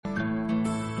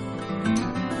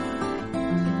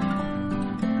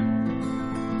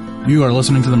You are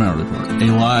listening to The Matter Report, a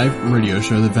live radio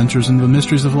show that ventures into the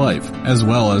mysteries of life, as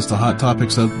well as the hot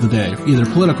topics of the day, either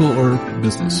political or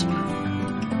business. I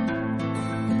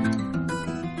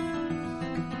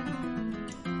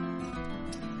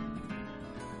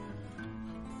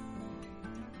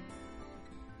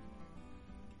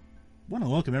want to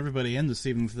welcome everybody in this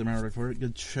evening to The Matter Report.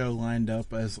 Good show lined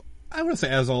up, as I would say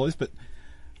as always, but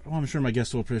I'm sure my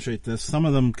guests will appreciate this. Some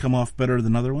of them come off better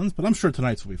than other ones, but I'm sure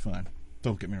tonight's will be fine.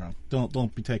 Don't get me wrong.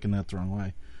 Don't be taking that the wrong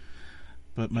way.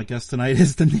 But my guest tonight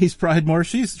is Denise Pridemore.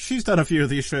 She's done a few of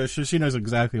these shows, so she knows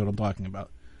exactly what I'm talking about.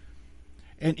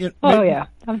 And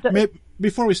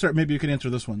before we start, maybe you can answer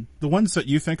this one. The ones that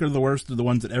you think are the worst are the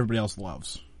ones that everybody else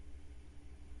loves.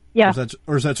 Yeah.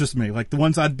 Or is that just me? Like the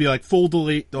ones I'd be like full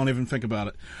delete, don't even think about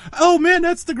it. Oh man,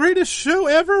 that's the greatest show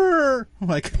ever.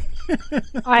 Like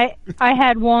I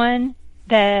had one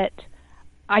that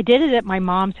I did it at my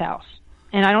mom's house.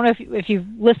 And I don't know if you've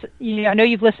listened. I know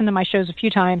you've listened to my shows a few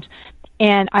times,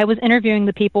 and I was interviewing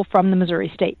the people from the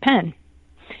Missouri State Pen.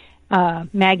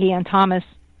 Maggie and Thomas,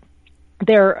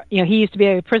 he used to be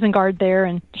a prison guard there,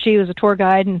 and she was a tour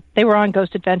guide, and they were on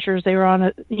Ghost Adventures. They were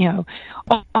on,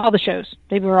 all the shows.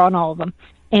 They were on all of them.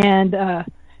 And the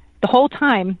whole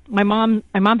time, my mom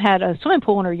had a swimming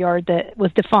pool in her yard that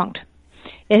was defunct.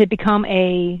 It had become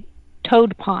a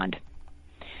toad pond.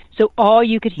 So all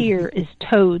you could hear is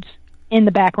toads in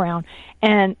the background,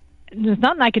 and there's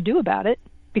nothing I could do about it,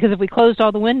 because if we closed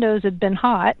all the windows, it'd been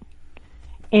hot,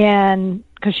 and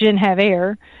because she didn't have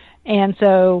air. And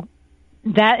so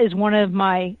that is one of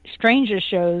my strangest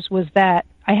shows. Was that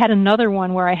I had another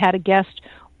one where I had a guest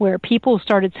where people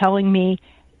started telling me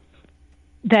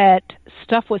that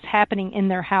stuff was happening in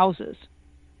their houses.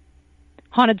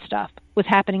 Haunted stuff was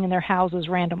happening in their houses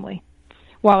randomly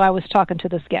while I was talking to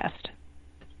this guest.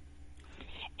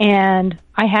 And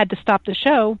I had to stop the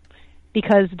show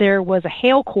because there was a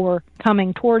hail core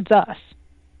coming towards us.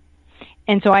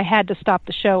 And so I had to stop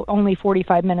the show only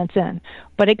 45 minutes in.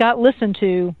 But it got listened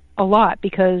to a lot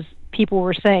because people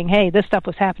were saying, hey, this stuff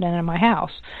was happening in my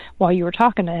house while you were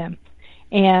talking to him.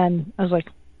 And I was like,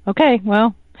 okay,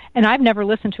 well, and I've never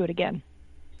listened to it again.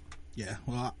 Yeah,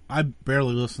 well, I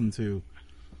barely listened to,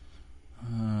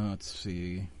 let's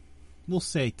see, we'll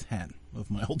say 10 of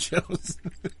my old shows.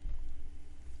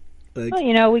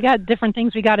 Well, we got different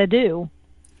things we got to do.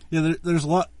 Yeah, there's a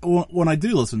lot when I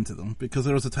do listen to them, because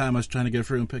there was a time I was trying to go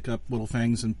through and pick up little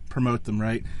things and promote them,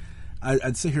 right?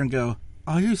 I'd sit here and go,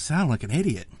 oh, you sound like an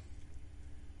idiot.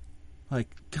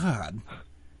 Like, God,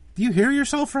 do you hear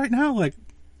yourself right now? Like,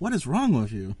 what is wrong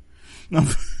with you? No,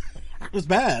 it was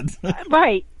bad.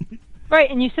 Right.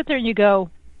 And you sit there and you go,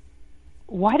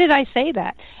 why did I say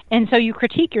that? And so you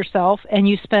critique yourself, and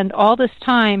you spend all this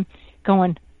time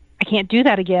going, I can't do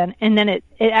that again, and then it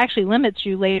actually limits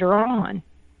you later on.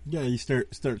 Yeah, you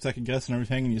start second guessing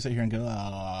everything, and you sit here and go,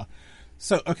 ah.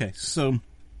 So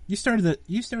you started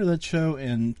that show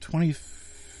in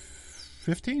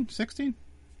 2015, 16?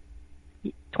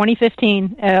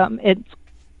 2015. It's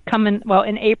coming. Well,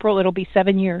 in April it'll be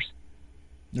 7 years.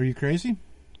 Are you crazy?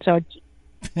 So,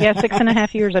 yeah,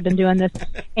 6.5 years I've been doing this,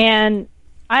 and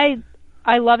I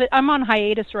love it. I'm on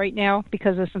hiatus right now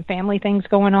because of some family things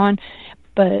going on.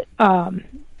 But I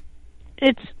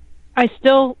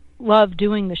still love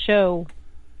doing the show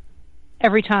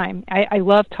every time. I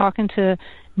love talking to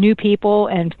new people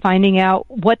and finding out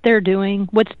what they're doing,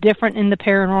 what's different in the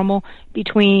paranormal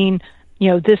between,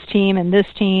 this team and this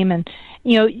team. And,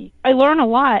 I learn a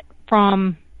lot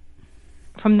from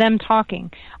them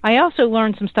talking. I also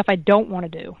learn some stuff I don't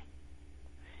want to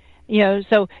do.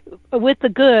 So with the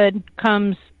good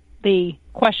comes the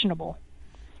questionable.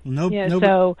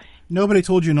 Nobody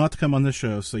told you not to come on this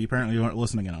show, so you apparently aren't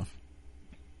listening enough.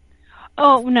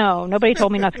 Oh, no. Nobody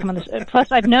told me not to come on this.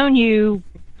 Plus, I've known you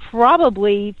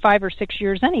probably 5 or 6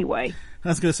 years anyway. I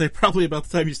was going to say, probably about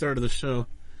the time you started the show.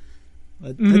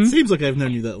 It seems like I've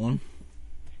known you that long.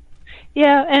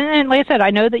 Yeah, and like I said,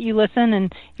 I know that you listen,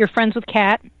 and you're friends with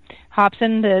Kat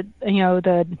Hobson, the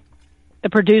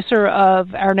producer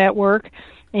of our network,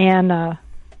 and I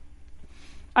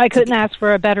couldn't ask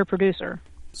for a better producer.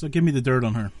 So give me the dirt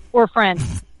on her. Or friend.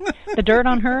 The dirt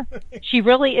on her? She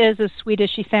really is as sweet as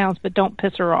she sounds, but don't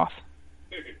piss her off.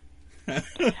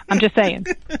 I'm just saying.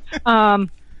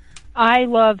 I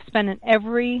love spending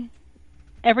every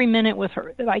minute with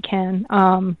her that I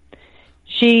can.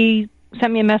 She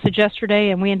sent me a message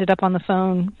yesterday, and we ended up on the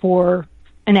phone for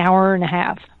an hour and a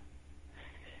half.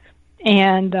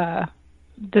 And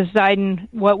deciding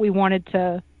what we wanted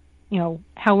to,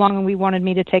 how long we wanted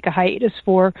me to take a hiatus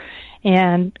for.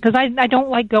 And because I don't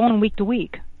like going week to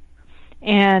week.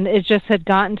 And it just had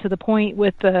gotten to the point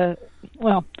with I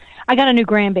got a new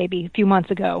grandbaby a few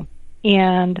months ago,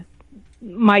 and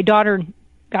my daughter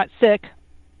got sick,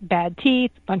 bad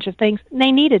teeth, a bunch of things, and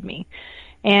they needed me.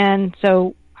 And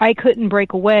so I couldn't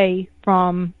break away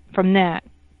from that.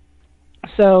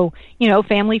 So,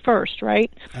 family first,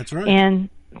 right? That's right. And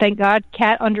thank God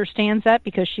Kat understands that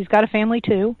because she's got a family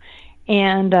too.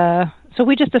 And so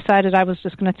we just decided I was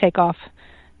just going to take off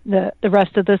the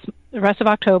rest of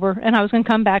October, and I was going to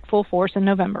come back full force in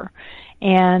November.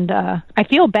 And I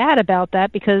feel bad about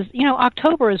that because,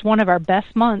 October is one of our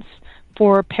best months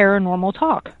for paranormal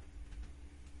talk.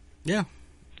 Yeah.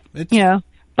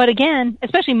 But again,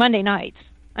 especially Monday nights.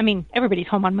 I mean, everybody's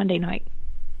home on Monday night.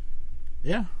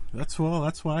 Yeah, that's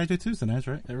why I do Tuesday nights,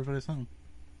 right? Everybody's home,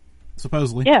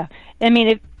 supposedly. Yeah, I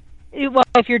mean,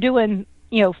 if you're doing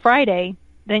Friday,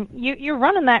 then you're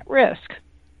running that risk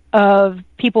of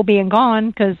people being gone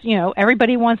because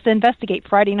everybody wants to investigate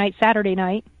Friday night, Saturday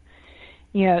night.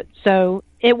 So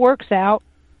it works out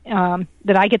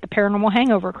that I get the paranormal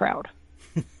hangover crowd,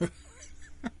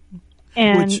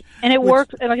 and it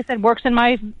works. Like I said, works to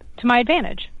my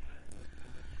advantage.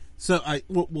 So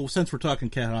since we're talking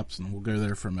Kat Hobson, we'll go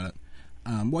there for a minute.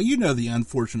 The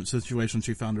unfortunate situation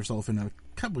she found herself in a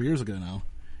couple of years ago now,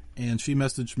 and she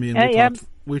messaged me and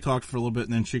we talked for a little bit,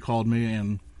 and then she called me,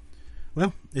 and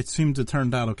it seemed to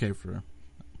turn out okay for her.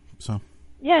 So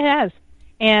yeah, it has,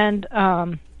 and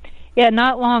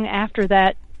not long after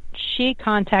that, she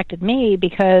contacted me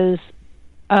because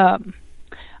I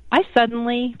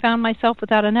suddenly found myself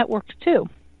without a network too,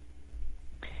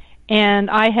 and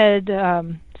I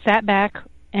had sat back,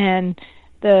 and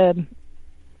the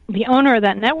owner of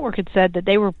that network had said that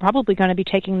they were probably going to be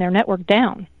taking their network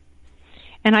down.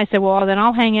 And I said, well, then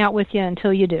I'll hang out with you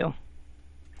until you do,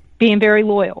 being very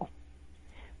loyal.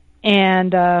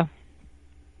 And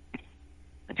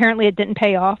apparently it didn't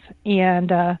pay off,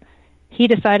 and he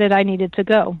decided I needed to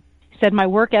go. He said my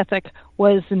work ethic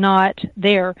was not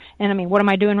there. And I mean, what am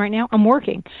I doing right now? I'm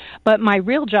working. But my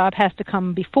real job has to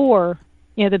come before,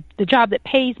 the job that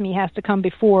pays me has to come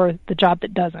before the job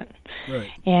that doesn't.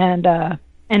 Right. And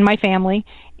my family.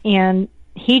 And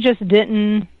he just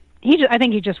didn't, I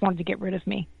think he just wanted to get rid of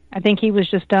me. I think he was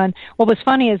just done. What was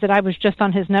funny is that I was just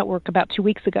on his network about 2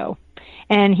 weeks ago,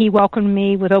 and he welcomed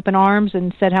me with open arms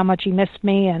and said how much he missed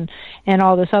me and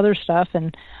all this other stuff.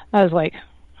 And I was like,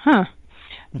 huh.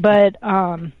 But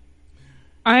I'm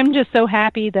just so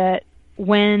happy that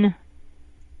when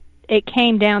it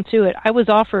came down to it, I was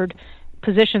offered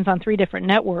positions on 3 different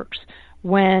networks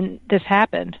when this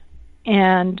happened.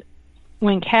 And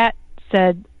when Kat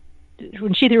said,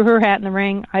 when she threw her hat in the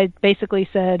ring, I basically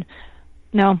said,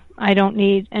 no, I don't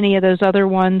need any of those other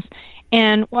ones.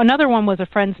 And another one was a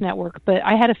friend's network, but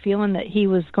I had a feeling that he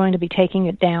was going to be taking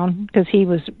it down because he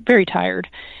was very tired.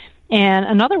 And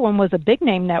another one was a big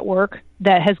name network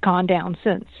that has gone down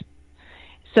since.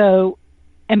 So,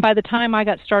 and by the time I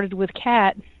got started with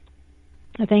Kat,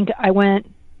 I think I went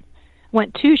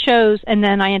 2 shows, and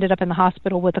then I ended up in the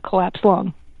hospital with a collapsed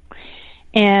lung.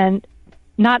 And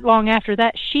not long after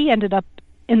that, she ended up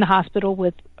in the hospital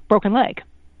with a broken leg.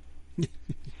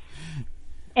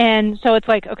 And so it's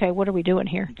like, okay, what are we doing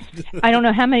here? I don't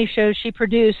know how many shows she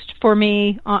produced for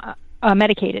me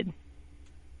medicated.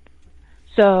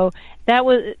 So that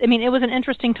was, I mean, it was an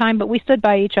interesting time, but we stood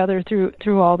by each other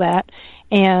through all that.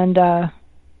 And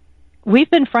we've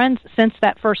been friends since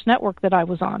that first network that I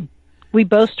was on. We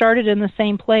both started in the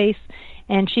same place,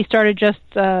 and she started just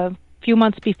a few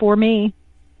months before me,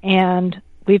 and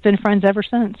we've been friends ever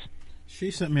since. She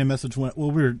sent me a message we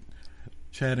were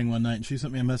chatting one night, and she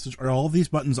sent me a message, are all these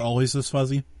buttons always this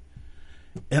fuzzy?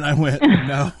 And I went,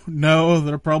 no,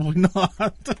 they're probably not.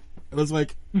 I was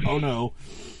like, oh no.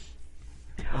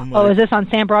 Is this on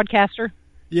Sam Broadcaster?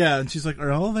 Yeah, and she's like,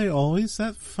 are they always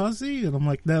that fuzzy? And I'm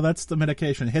like, no, that's the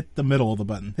medication. Hit the middle of the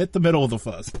button. Hit the middle of the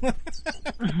fuzz.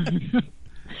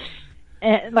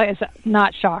 And like I said,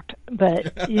 not shocked,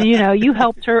 but you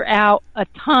helped her out a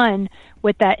ton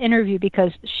with that interview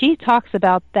because she talks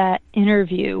about that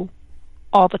interview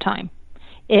all the time.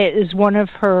 It is one of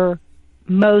her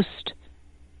most,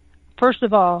 first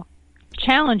of all,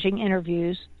 challenging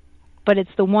interviews, but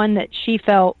it's the one that she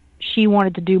felt she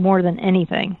wanted to do more than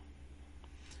anything.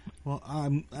 Well,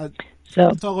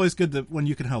 it's always good that when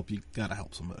you can help, you got to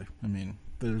help somebody. I mean,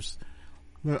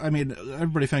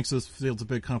 everybody thinks this field's a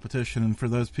big competition, and for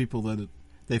those people that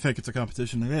they think it's a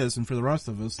competition, it is, and for the rest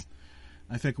of us,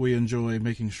 I think we enjoy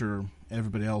making sure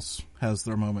everybody else has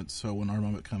their moment, so when our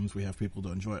moment comes, we have people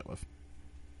to enjoy it with.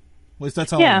 At least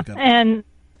that's how I look at it. And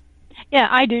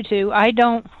I do too.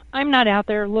 I'm not out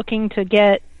there looking to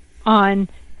get on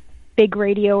big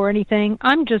radio or anything.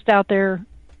 I'm just out there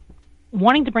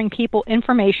wanting to bring people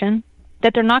information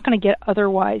that they're not going to get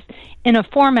otherwise in a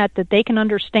format that they can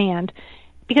understand,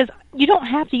 because you don't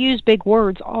have to use big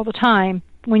words all the time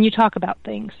when you talk about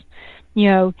things.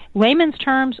 Layman's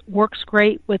terms works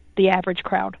great with the average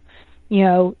crowd.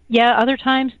 Other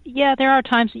times, there are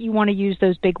times that you want to use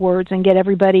those big words and get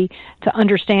everybody to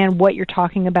understand what you're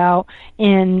talking about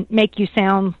and make you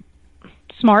sound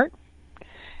smart.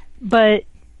 But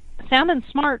sounding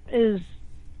smart is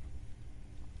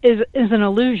an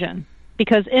illusion,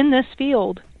 because in this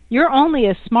field, you're only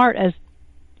as smart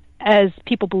as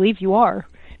people believe you are,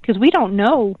 because we don't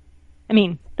know. I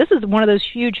mean, this is one of those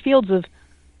huge fields of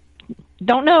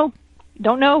don't know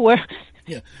where.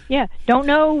 Yeah, don't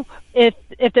know if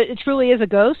it truly is a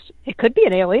ghost. It could be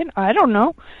an alien. I don't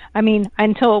know. I mean,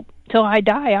 until I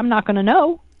die, I'm not going to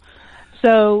know.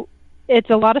 So it's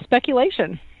a lot of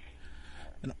speculation.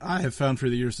 And I have found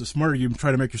through the years, the smarter you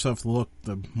try to make yourself look,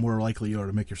 the more likely you are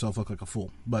to make yourself look like a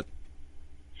fool. But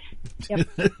yep.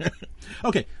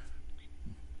 Okay.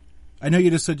 I know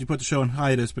you just said you put the show on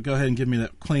hiatus, but go ahead and give me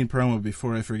that clean promo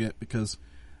before I forget, because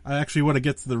I actually want to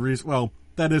get to the reason. Well,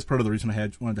 that is part of the reason I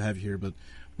wanted to have you here, but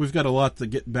we've got a lot to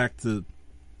get back to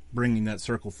bringing that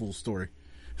circle full story.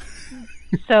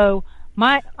 So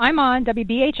I'm on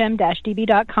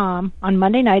WBHM-DB.com on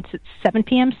Monday nights at 7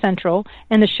 p.m. Central,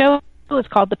 and the show is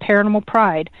called The Paranormal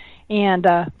Pride. And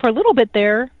for a little bit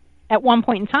there, at one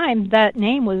point in time, that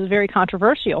name was very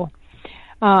controversial,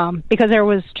 because there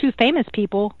was two famous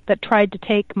people that tried to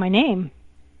take my name.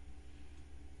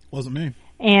 Wasn't me.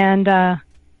 And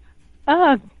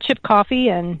Chip Coffey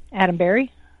and Adam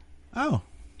Berry. Oh.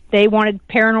 They wanted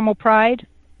Paranormal Pride,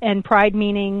 and pride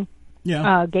meaning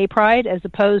gay pride, as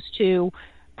opposed to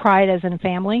pride as in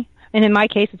family. And in my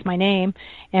case, it's my name.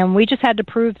 And we just had to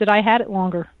prove that I had it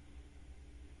longer.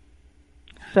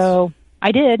 So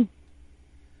I did.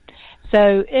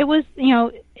 So it was,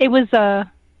 it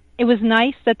was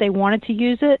nice that they wanted to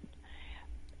use it,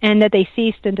 and that they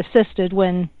ceased and desisted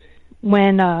when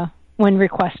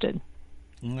requested.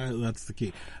 That's the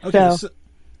key. Okay,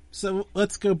 so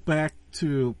let's go back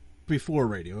to before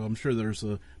radio. I'm sure there's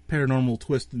a paranormal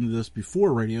twist into this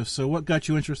before radio. So what got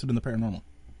you interested in the paranormal?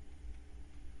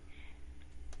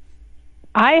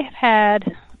 I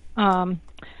had,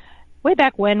 way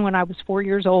back when I was 4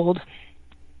 years old,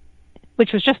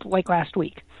 which was just like last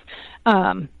week,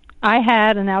 I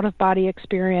had an out-of-body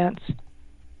experience.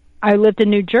 I lived in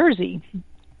New Jersey,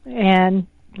 and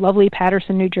lovely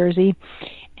Patterson, New Jersey,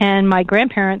 and my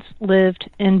grandparents lived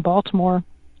in Baltimore,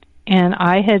 and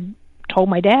I had told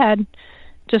my dad,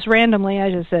 just randomly,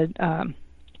 I just said,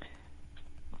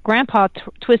 Grandpa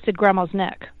twisted Grandma's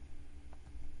neck.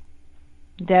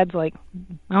 Dad's like,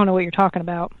 I don't know what you're talking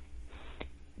about.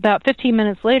 About 15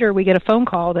 minutes later, we get a phone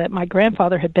call that my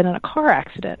grandfather had been in a car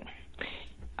accident.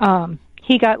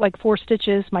 He got like 4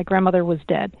 stitches. My grandmother was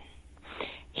dead.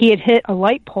 He had hit a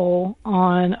light pole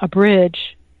on a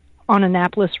bridge on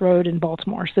Annapolis Road in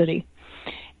Baltimore City,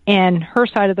 and her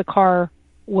side of the car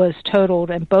was totaled,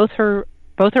 and both her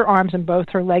arms and both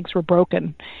her legs were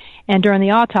broken. And during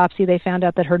the autopsy, they found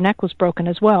out that her neck was broken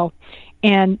as well.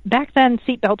 And back then,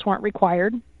 seatbelts weren't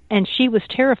required, and she was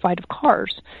terrified of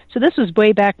cars. So this was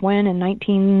way back when, in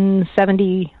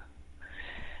 1970.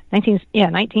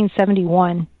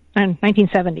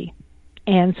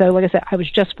 And so, like I said, I was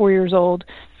just 4 years old,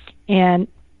 and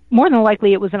more than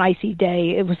likely it was an icy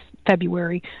day. It was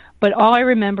February. But all I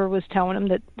remember was telling him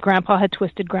that Grandpa had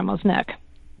twisted Grandma's neck.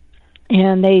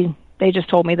 And they just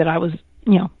told me that I was,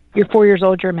 you're 4 years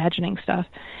old, you're imagining stuff.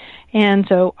 And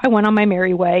so I went on my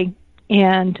merry way.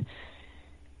 And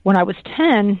when I was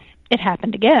 10, it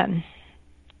happened again.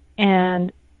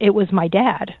 And it was my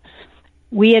dad.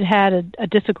 We had a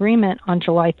disagreement on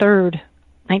July 3rd,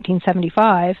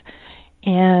 1975.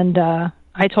 And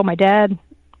I told my dad,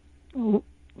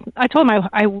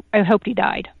 I hoped he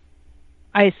died.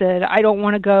 I said, I don't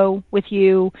want to go with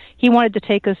you. He wanted to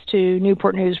take us to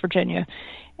Newport News, Virginia.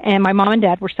 And my mom and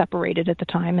dad were separated at the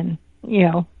time. And,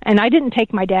 and I didn't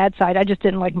take my dad's side. I just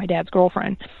didn't like my dad's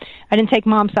girlfriend. I didn't take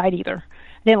mom's side either.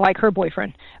 I didn't like her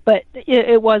boyfriend. But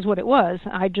it was what it was.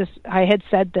 I had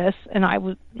said this, and I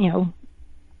was,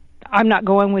 I'm not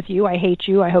going with you. I hate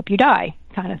you. I hope you die,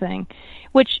 kind of thing.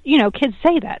 Which, kids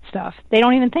say that stuff. They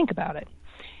don't even think about it.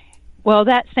 Well,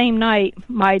 that same night,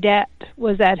 my dad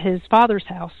was at his father's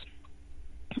house,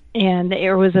 and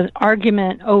there was an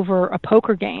argument over a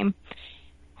poker game.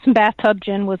 Some bathtub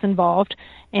gin was involved,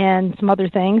 and some other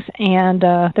things, and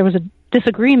there was a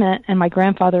disagreement, and my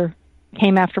grandfather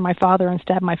came after my father and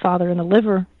stabbed my father in the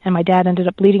liver, and my dad ended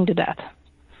up bleeding to death.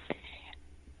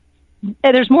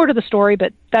 there's more to the story,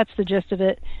 but that's the gist of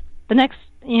it. The next,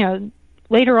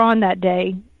 later on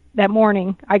that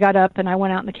morning, I got up and I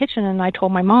went out in the kitchen and I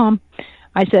told my mom,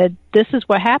 I said, this is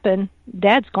what happened.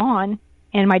 Dad's gone.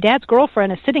 And my dad's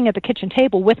girlfriend is sitting at the kitchen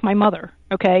table with my mother.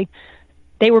 Okay.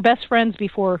 They were best friends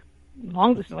before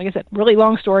like I said, really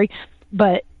long story,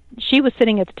 but she was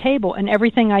sitting at the table and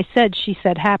everything I said, she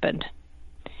said happened.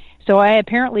 So I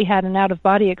apparently had an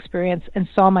out-of-body experience and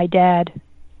saw my dad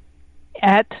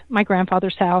at my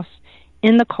grandfather's house,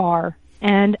 in the car,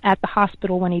 and at the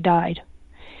hospital when he died.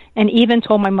 And even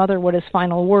told my mother what his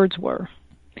final words were.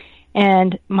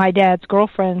 And my dad's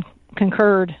girlfriend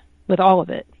concurred with all of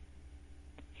it.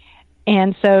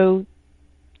 And so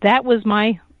that was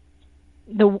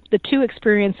the two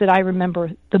experiences that I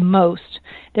remember the most.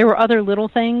 There were other little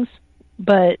things,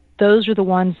 but those are the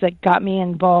ones that got me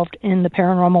involved in the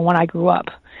paranormal when I grew up.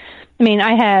 I mean,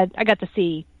 I got to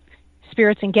see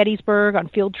spirits in Gettysburg on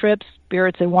field trips,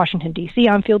 spirits in Washington, D.C.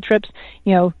 on field trips.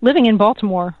 Living in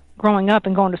Baltimore, growing up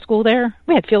and going to school there,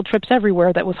 we had field trips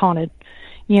everywhere that was haunted.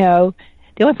 The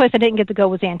only place I didn't get to go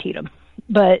was Antietam.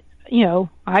 But,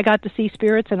 I got to see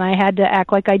spirits and I had to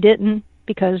act like I didn't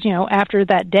because, after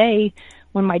that day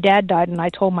when my dad died and I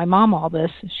told my mom all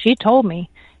this, she told me,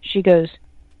 she goes,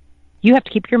 you have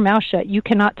to keep your mouth shut. You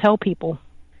cannot tell people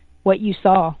what you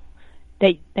saw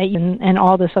and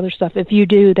all this other stuff. If you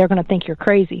do, they're going to think you're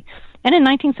crazy. And in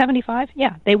 1975,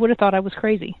 yeah, they would have thought I was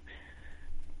crazy.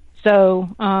 So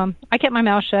I kept my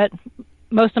mouth shut.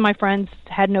 Most of my friends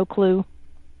had no clue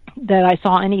that I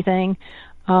saw anything,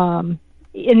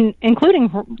 including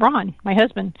Ron, my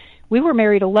husband. We were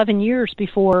married 11 years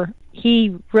before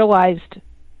he realized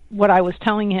what I was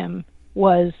telling him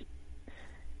was,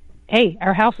 hey,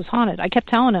 our house is haunted. I kept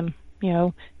telling him,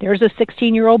 there's a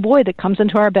 16-year-old boy that comes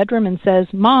into our bedroom and says,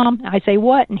 Mom. I say,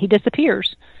 what? And he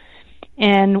disappears.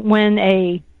 And when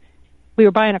we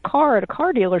were buying a car at a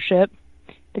car dealership,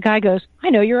 the guy goes, I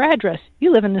know your address.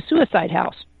 You live in the suicide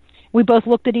house. We both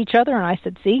looked at each other and I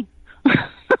said, see?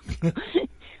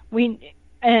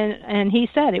 And he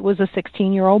said it was a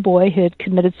 16-year-old boy who had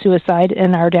committed suicide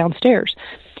in our downstairs.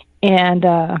 And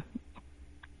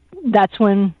that's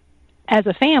when, as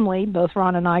a family, both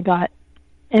Ron and I got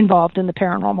involved in the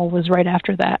paranormal, was right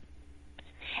after that.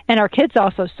 And our kids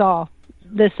also saw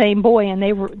the same boy, and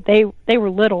they were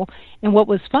little. And what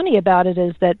was funny about it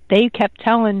is that they kept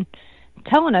telling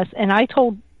us,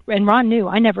 and Ron knew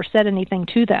I never said anything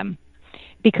to them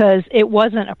because it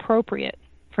wasn't appropriate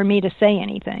for me to say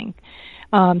anything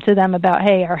to them about,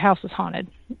 hey, our house is haunted,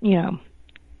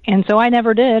 And so I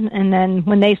never did. And then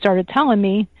when they started telling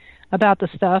me about the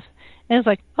stuff, it was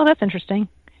like, oh, that's interesting.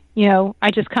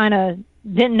 I just kind of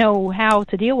didn't know how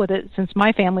to deal with it since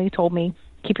my family told me,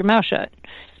 keep your mouth shut.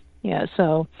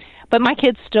 So, but my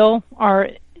kids still are,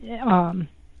 two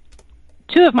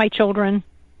of my children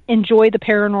enjoy the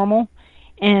paranormal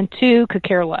and two could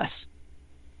care less.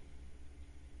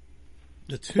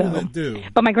 The two that do.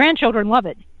 But my grandchildren love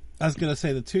it. I was going to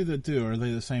say, the two that do, are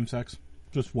they the same sex?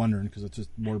 Just wondering, because it's just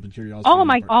morbid curiosity.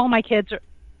 All my kids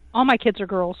are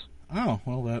girls. Oh,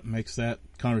 well, that makes that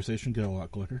conversation go a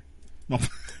lot quicker. No.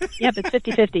 Yep, it's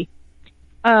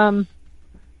 50-50.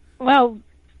 Well,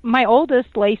 my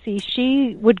oldest, Lacey,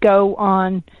 she would go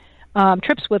on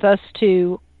trips with us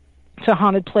to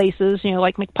haunted places,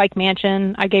 like McPike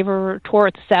Mansion. I gave her a tour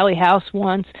at the Sallie house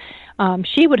once.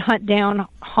 She would hunt down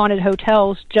haunted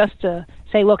hotels just to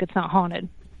say, look, it's not haunted.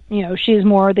 She's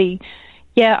more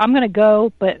I'm going to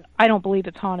go, but I don't believe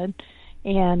it's haunted.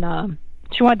 And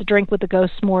she wanted to drink with the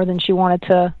ghosts more than she wanted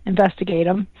to investigate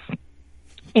them.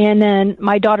 And then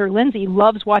my daughter, Lindsay,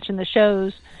 loves watching the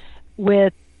shows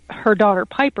with her daughter,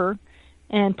 Piper.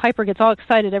 And Piper gets all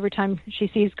excited every time she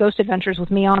sees Ghost Adventures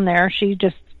with me on there. She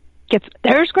just gets,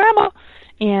 there's Grandma.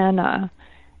 And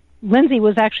Lindsay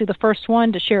was actually the first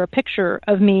one to share a picture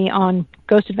of me on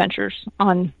Ghost Adventures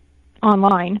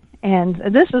online. And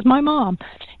this is my mom.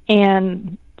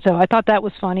 And so I thought that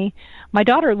was funny. My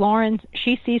daughter, Lauren,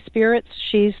 she sees spirits.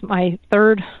 She's my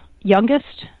third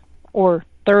youngest or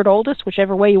third oldest,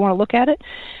 whichever way you want to look at it.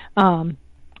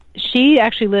 She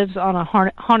actually lives on a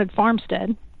haunted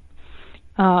farmstead.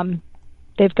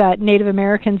 They've got Native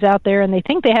Americans out there, and they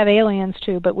think they have aliens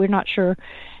too, but we're not sure.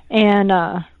 And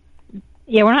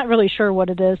we're not really sure what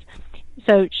it is.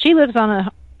 So she lives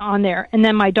on there. And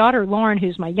then my daughter, Lauren,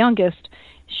 who's my youngest,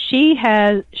 she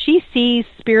sees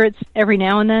spirits every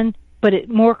now and then, but it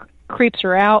more creeps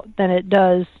her out than it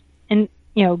does and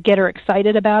get her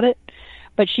excited about it.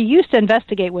 But she used to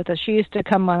investigate with us. She used to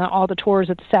come on all the tours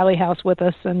at the Sallie house with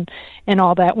us and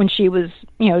all that when she was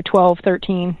 12,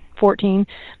 13, 14.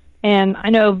 And I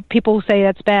know people say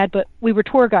that's bad, but we were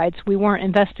tour guides. We weren't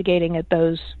investigating at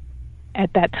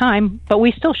that time, but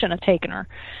we still shouldn't have taken her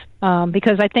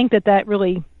because I think that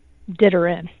really did her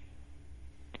in.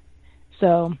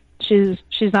 So she's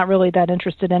not really that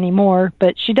interested anymore,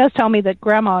 but she does tell me that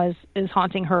Grandma is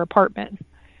haunting her apartment.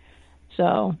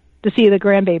 So to see the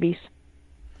grandbabies.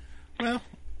 Well,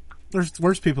 there's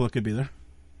worse people that could be there.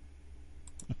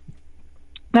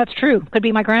 That's true. Could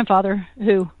be my grandfather,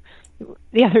 who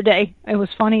the other day, it was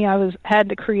funny, had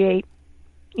to create,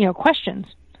 questions.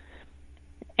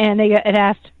 And it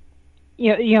asked,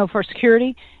 for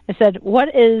security, it said, what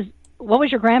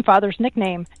was your grandfather's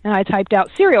nickname? And I typed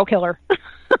out serial killer.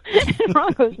 And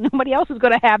Ron goes, nobody else is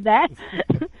going to have that.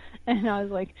 And I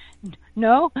was like,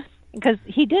 no, because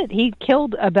he did. He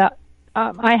killed about,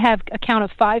 I have a count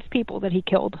of 5 people that he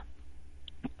killed.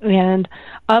 And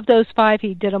of those 5,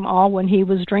 he did them all when he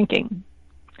was drinking.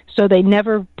 So they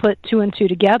never put 2 and 2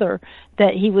 together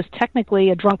that he was technically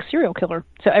a drunk serial killer.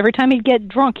 So every time he'd get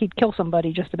drunk, he'd kill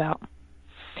somebody just about.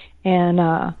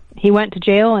 And he went to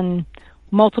jail in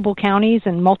multiple counties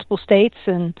and multiple states,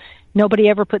 and nobody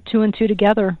ever put 2 and 2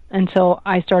 together until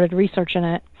I started researching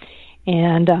it.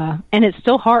 And it's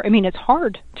still hard. I mean, it's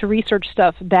hard to research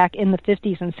stuff back in the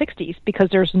 50s and 60s because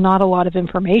there's not a lot of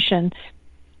information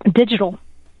digital.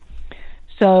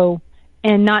 So,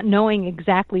 and not knowing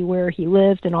exactly where he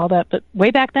lived and all that. But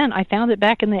way back then, I found it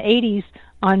back in the 80s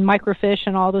on microfiche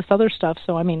and all this other stuff.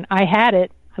 So, I mean, I had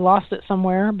it. I lost it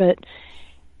somewhere. But,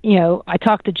 I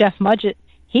talked to Jeff Mudgett.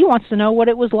 He wants to know what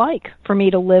it was like for me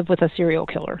to live with a serial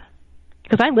killer.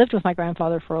 Because I lived with my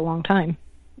grandfather for a long time.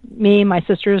 Me, my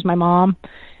sisters, my mom.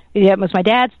 Yeah, it was my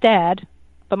dad's dad,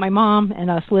 but my mom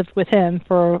and us lived with him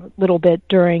for a little bit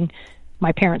during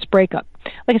my parents' breakup.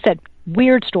 Like I said,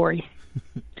 weird story.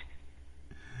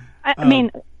 I mean,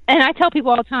 and I tell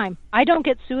people all the time, I don't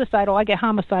get suicidal, I get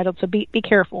homicidal, so be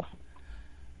careful.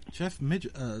 Jeff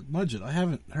Mudgett, I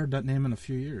haven't heard that name in a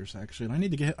few years, actually, and I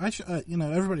need to get,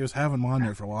 everybody was having him on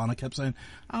there for a while, and I kept saying,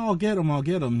 I'll get him,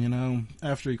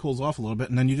 after he cools off a little bit,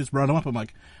 and then you just brought him up, I'm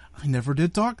like, I never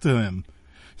did talk to him.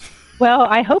 Well,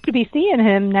 I hope to be seeing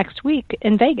him next week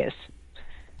in Vegas.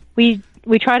 We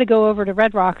try to go over to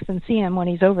Red Rocks and see him when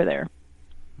he's over there.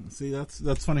 See,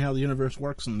 that's funny how the universe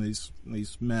works in these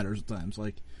matters at times.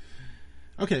 Like,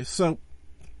 okay, so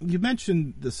you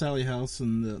mentioned the Sallie house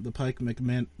and the Pike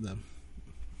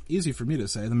easy for me to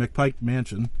say, the McPike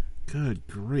mansion. Good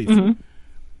grief. Mm-hmm.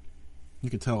 You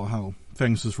could tell how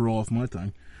things just roll off my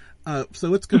tongue. So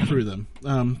let's go through them.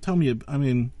 Tell me, I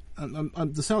mean,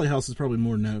 the Sallie house is probably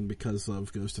more known because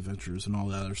of Ghost Adventures and all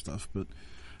that other stuff, but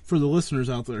for the listeners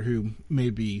out there who may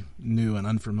be new and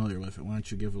unfamiliar with it, why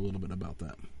don't you give a little bit about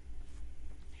that?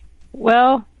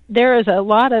 Well, there is a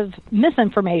lot of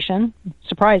misinformation,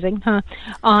 surprising,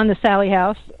 on the Sallie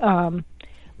house.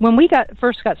 When we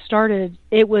first got started,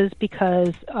 it was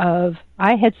because of,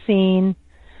 I had seen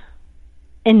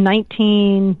in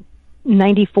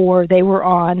 1994, they were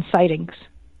on sightings.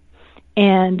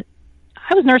 And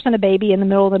I was nursing a baby in the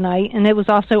middle of the night, and it was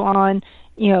also on,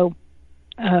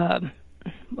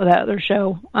 that other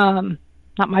show,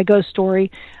 not My Ghost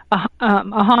Story, a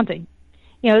haunting.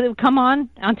 It would come on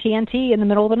TNT in the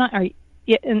middle of the night, or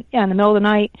in the middle of the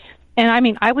night. And I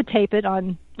mean, I would tape it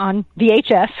on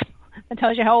VHS. That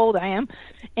tells you how old I am.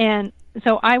 And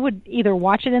so I would either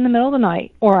watch it in the middle of the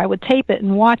night, or I would tape it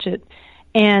and watch it.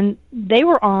 And they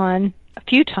were on a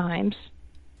few times.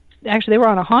 Actually, they were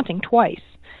on a haunting twice.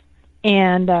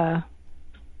 And I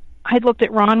looked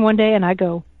at Ron one day, and I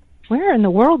go, where in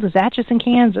the world is Atchison,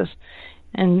 Kansas?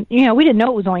 And, we didn't know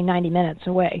it was only 90 minutes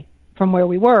away from where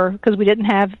we were because we didn't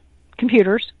have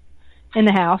computers in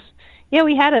the house. Yeah,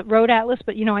 we had a road atlas,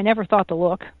 but, I never thought to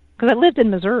look because I lived in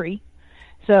Missouri.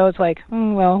 So it's like,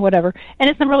 well, whatever. And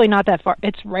it's really not that far.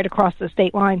 It's right across the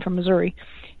state line from Missouri.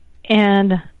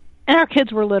 And our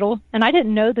kids were little, and I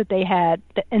didn't know that they had,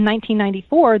 in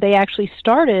 1994, they actually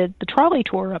started the trolley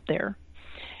tour up there.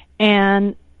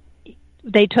 And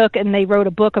they took and they wrote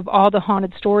a book of all the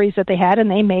haunted stories that they had,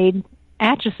 and they made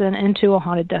Atchison into a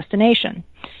haunted destination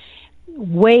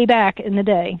way back in the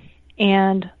day.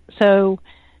 And so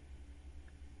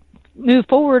move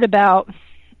forward about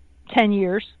 10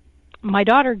 years, my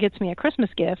daughter gets me a Christmas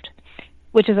gift,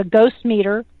 which is a ghost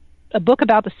meter, a book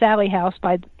about the Sallie house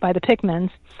by the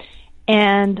Pickmans,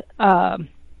 and a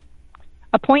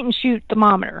point-and-shoot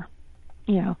thermometer,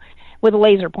 with a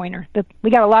laser pointer. We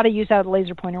got a lot of use out of the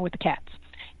laser pointer with the cats.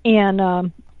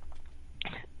 And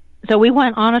so we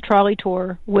went on a trolley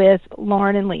tour with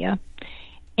Lauren and Leah,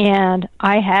 and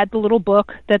I had the little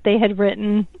book that they had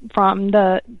written from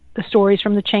the stories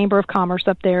from the Chamber of Commerce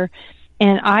up there,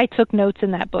 and I took notes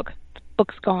in that book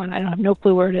book's gone. I don't have no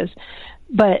clue where it is.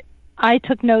 But I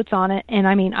took notes on it, and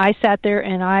I mean, I sat there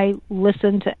and I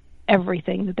listened to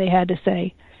everything that they had to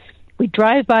say. We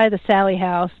drive by the Sallie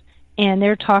house, and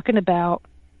they're talking about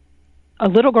a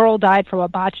little girl died from a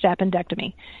botched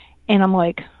appendectomy. And I'm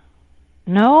like,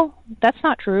 no, that's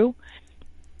not true.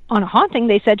 On a haunting,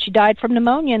 they said she died from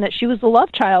pneumonia and that she was the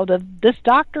love child of this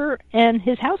doctor and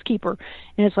his housekeeper.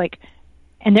 And it's like,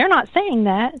 and they're not saying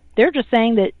that. They're just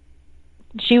saying that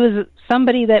she was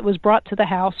somebody that was brought to the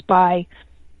house by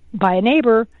a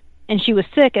neighbor, and she was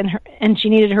sick, and she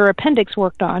needed her appendix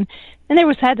worked on.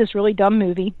 And had this really dumb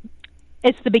movie.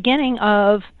 It's the beginning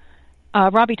of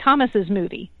Robbie Thomas's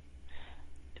movie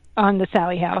on the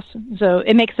Sallie house. So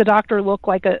it makes the doctor look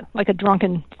like a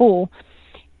drunken fool.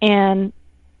 And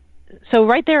so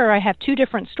right there I have two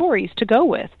different stories to go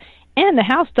with. And the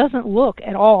house doesn't look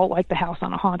at all like the house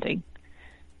on a haunting.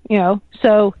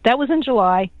 So that was in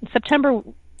July. In September,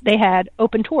 they had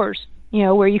open tours,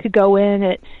 where you could go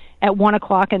in at 1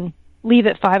 o'clock and leave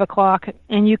at 5 o'clock,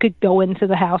 and you could go into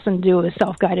the house and do a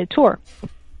self-guided tour.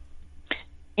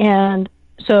 And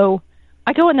so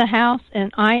I go in the house,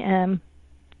 and I am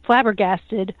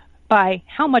flabbergasted by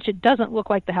how much it doesn't look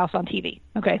like the house on TV.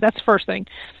 Okay, that's the first thing.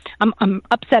 I'm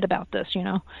upset about this,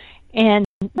 And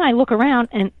I look around,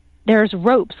 and there's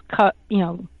ropes cut,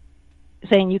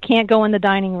 saying you can't go in the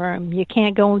dining room, you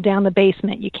can't go down the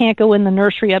basement, you can't go in the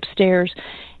nursery upstairs,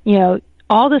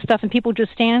 all this stuff, and people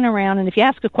just standing around, and if you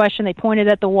ask a question, they point it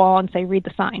at the wall and say, read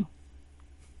the sign.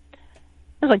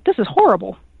 I was like, this is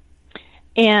horrible.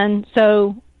 And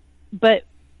so, but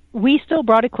we still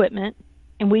brought equipment,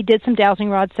 and we did some dowsing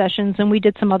rod sessions, and we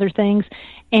did some other things,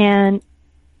 and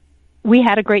we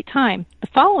had a great time. The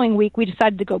following week, we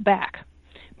decided to go back.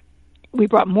 We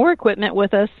brought more equipment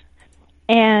with us,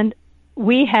 and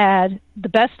we had the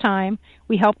best time.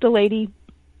 We helped a lady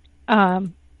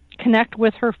connect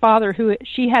with her father, who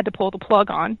she had to pull the plug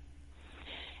on,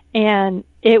 and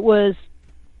it was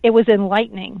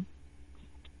enlightening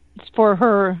for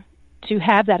her to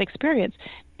have that experience.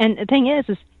 And the thing is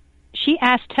she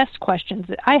asked test questions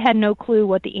that I had no clue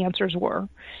what the answers were.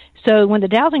 So when the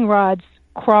dowsing rods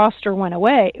crossed or went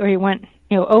away, or he went,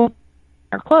 open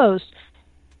or closed,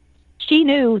 she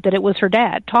knew that it was her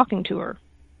dad talking to her.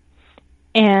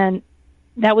 And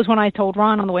that was when I told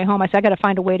Ron on the way home, I said, I got to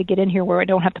find a way to get in here where I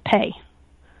don't have to pay.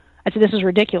 I said, this is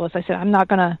ridiculous. I said, I'm not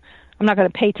going to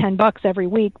pay $10 every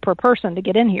week per person to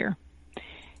get in here.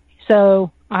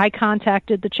 So I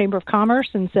contacted the Chamber of Commerce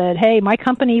and said, hey, my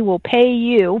company will pay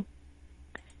you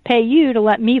to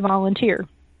let me volunteer,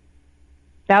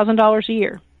 $1,000 a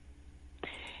year.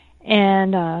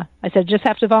 And I said, just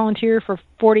have to volunteer for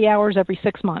 40 hours every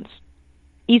 6 months.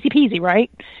 Easy peasy,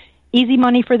 right? Easy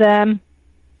money for them.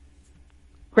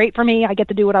 Great for me. I get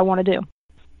to do what I want to do.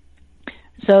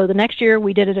 So the next year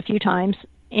we did it a few times,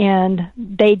 and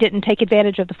they didn't take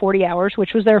advantage of the 40 hours,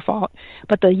 which was their fault.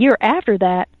 But the year after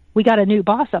that, we got a new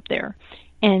boss up there,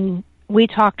 and we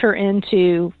talked her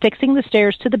into fixing the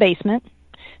stairs to the basement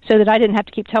so that I didn't have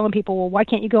to keep telling people, well, why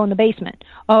can't you go in the basement?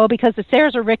 Oh, because the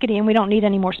stairs are rickety and we don't need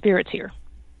any more spirits here.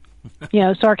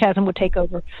 Sarcasm would take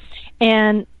over.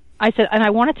 And I said, and I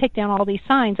want to take down all these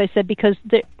signs. I said, because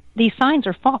these signs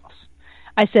are false.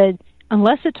 I said,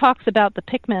 unless it talks about the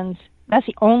Pickmans, that's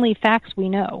the only facts we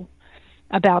know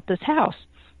about this house,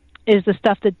 is the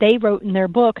stuff that they wrote in their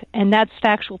book, and that's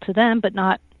factual to them, but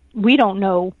not, we don't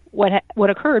know what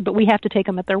occurred, but we have to take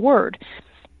them at their word.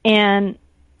 And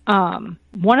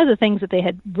one of the things that they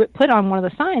had put on one of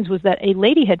the signs was that a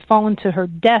lady had fallen to her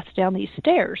death down these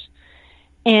stairs.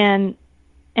 And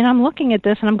I'm looking at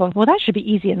this, and I'm going, well, that should be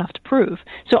easy enough to prove.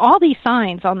 So all these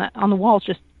signs on the walls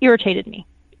just irritated me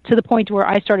to the point where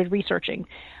I started researching.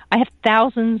 I have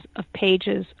thousands of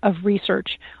pages of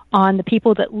research on the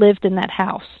people that lived in that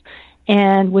house,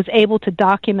 and was able to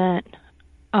document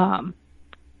 5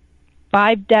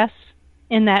 deaths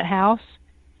in that house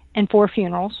and 4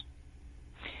 funerals,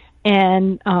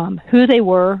 and who they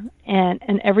were,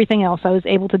 and everything else. I was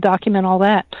able to document all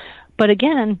that. But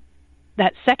again,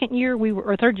 that second year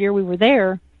or third year we were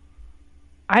there,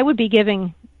 I would be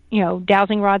giving,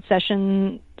 dowsing rod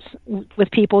sessions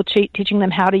with people, teaching them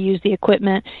how to use the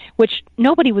equipment, which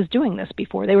nobody was doing this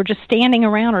before. They were just standing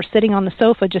around or sitting on the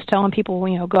sofa just telling people,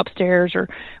 go upstairs or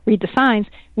read the signs.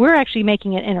 We're actually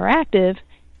making it interactive,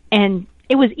 and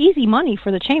it was easy money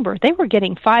for the chamber. They were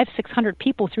getting 500-600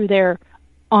 people through there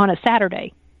on a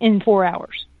Saturday in 4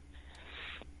 hours.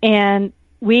 And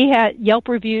we had Yelp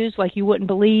reviews like you wouldn't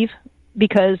believe,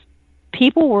 because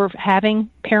people were having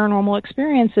paranormal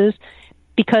experiences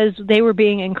because they were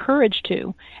being encouraged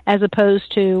to, as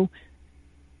opposed to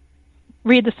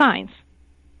read the signs.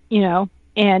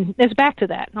 And it's back to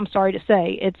that. I'm sorry to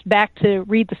say. It's back to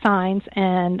read the signs,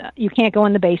 and you can't go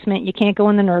in the basement. You can't go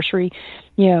in the nursery.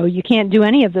 You can't do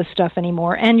any of this stuff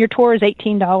anymore. And your tour is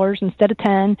 $18 instead of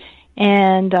 $10,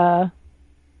 and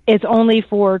it's only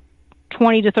for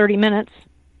 20 to 30 minutes.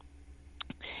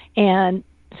 And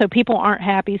so people aren't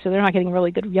happy, so they're not getting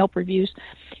really good Yelp reviews.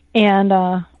 And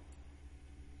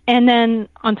then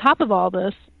on top of all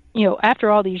this, after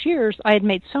all these years, I had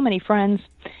made so many friends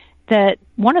that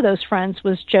one of those friends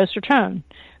was Joe Sertone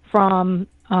from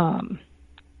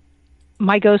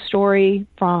My Ghost Story,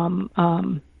 from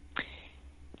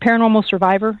Paranormal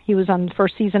Survivor. He was on the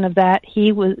first season of that.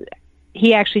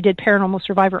 He actually did Paranormal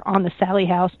Survivor on the Sallie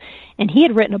house, and he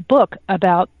had written a book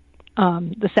about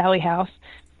the Sallie house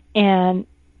and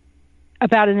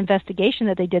about an investigation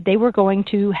that they did. They were going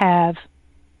to have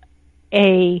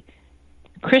a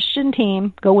Christian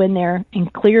team go in there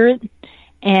and clear it.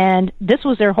 And this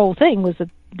was their whole thing, was that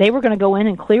they were going to go in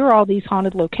and clear all these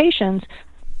haunted locations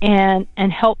and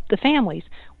help the families.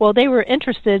 Well, they were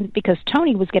interested because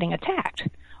Tony was getting attacked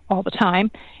all the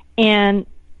time.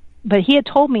 But he had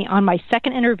told me on my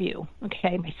second interview,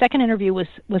 my second interview was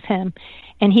him,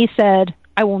 and he said,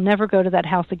 I will never go to that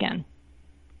house again.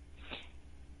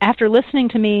 After listening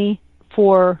to me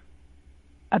for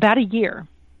about a year,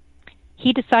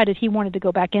 he decided he wanted to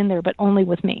go back in there, but only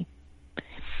with me,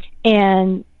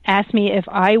 and asked me if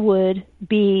I would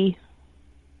be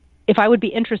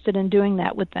interested in doing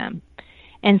that with them.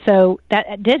 And so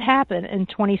that did happen in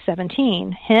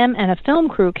 2017. Him and a film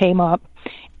crew came up,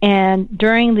 and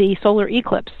during the solar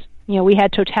eclipse, we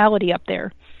had totality up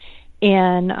there,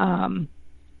 and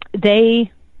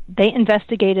they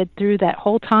investigated through that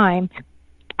whole time.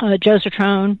 Joe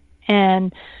Sertone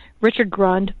and Richard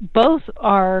Grund both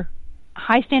are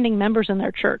high-standing members in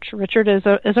their church. Richard is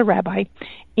a rabbi,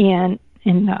 and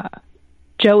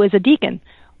Joe is a deacon.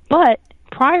 But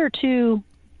prior to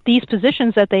these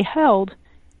positions that they held,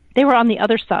 they were on the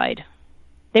other side.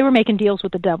 They were making deals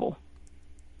with the devil.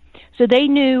 So they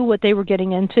knew what they were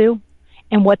getting into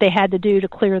and what they had to do to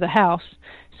clear the house.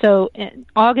 So in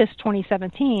August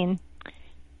 2017,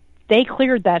 they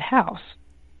cleared that house.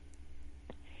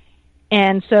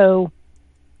 And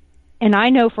I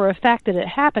know for a fact that it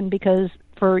happened because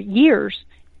for years,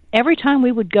 every time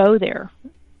we would go there,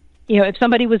 if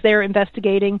somebody was there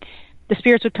investigating, the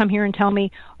spirits would come here and tell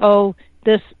me, oh,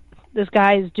 this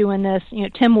guy is doing this.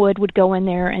 Tim Wood would go in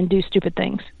there and do stupid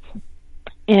things.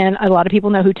 And a lot of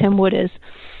people know who Tim Wood is.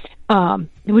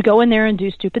 He would go in there and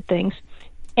do stupid things.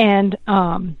 And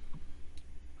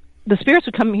the spirits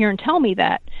would come here and tell me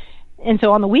that. And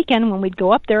so on the weekend when we'd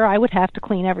go up there, I would have to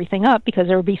clean everything up because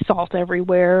there would be salt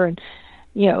everywhere and,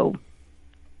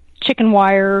 chicken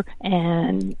wire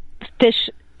and fish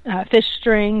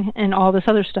string and all this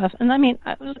other stuff. And it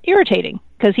was irritating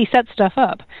because he set stuff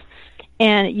up.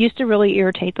 And it used to really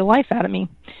irritate the life out of me.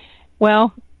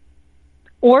 Well,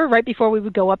 or right before we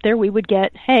would go up there, we would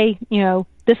get, hey,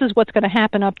 this is what's going to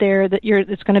happen up there, that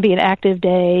it's going to be an active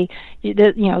day,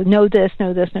 know this.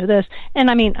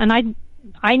 And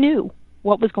I knew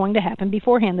what was going to happen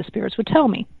beforehand. The spirits would tell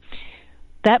me.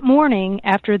 That morning,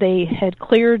 after they had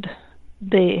cleared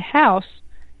the house,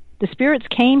 the spirits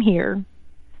came here.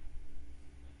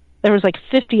 There was like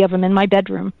 50 of them in my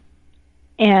bedroom.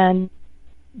 And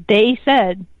they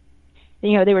said,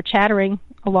 they were chattering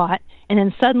a lot. And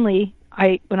then suddenly,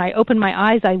 when I opened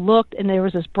my eyes, I looked, and there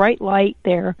was this bright light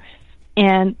there.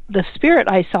 And the spirit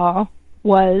I saw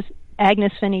was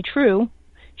Agnes Finney True.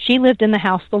 She lived in the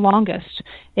house the longest.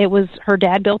 It was her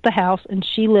dad built the house, and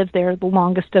she lived there the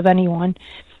longest of anyone.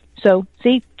 So,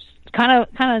 see, kind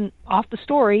of off the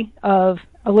story of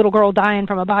a little girl dying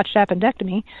from a botched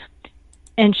appendectomy.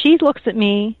 And she looks at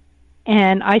me,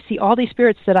 and I see all these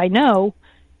spirits that I know,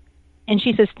 and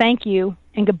she says, thank you,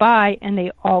 and goodbye, and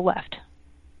they all left.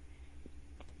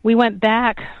 We went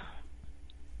back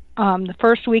the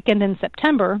first weekend in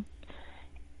September,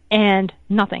 and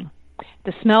nothing.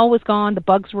 The smell was gone. The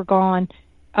bugs were gone.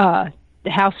 The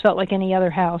house felt like any other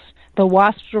house. The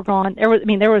wasps were gone. There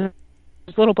was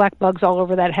little black bugs all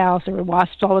over that house. There were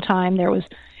wasps all the time. There was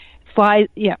flies.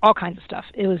 Yeah, all kinds of stuff.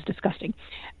 It was disgusting.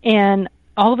 And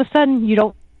all of a sudden, you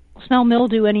don't smell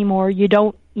mildew anymore.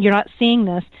 You're not seeing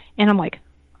this. And I'm like,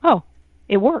 oh,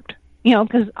 it worked.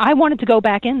 Because I wanted to go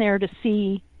back in there to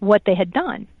see what they had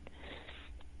done.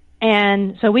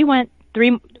 And so we went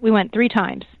three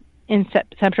times in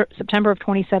September of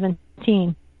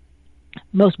 2017.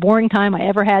 Most boring time I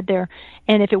ever had there.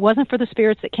 And if it wasn't for the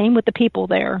spirits that came with the people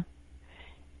there,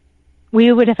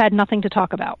 we would have had nothing to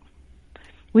talk about.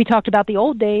 We talked about the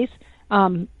old days.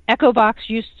 Echo Vox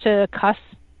used to cuss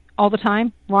all the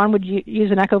time. Ron would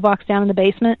use an echo box down in the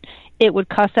basement. It would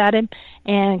cuss at him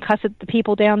and cuss at the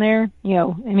people down there.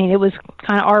 It was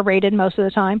kind of R-rated most of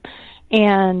the time,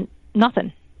 and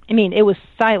nothing. It was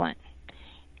silent.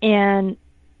 And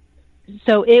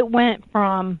so it went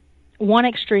from one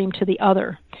extreme to the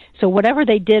other. So whatever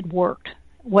they did worked.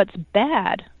 What's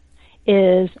bad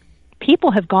is people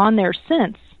have gone there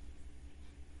since,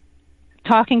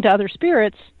 talking to other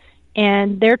spirits,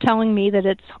 and they're telling me that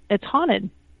it's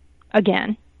haunted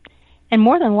again. And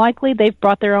more than likely, they've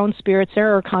brought their own spirits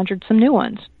there or conjured some new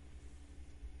ones.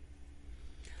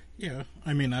 Yeah,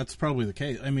 that's probably the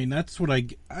case. That's what I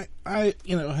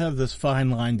have this fine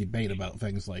line debate about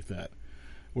things like that,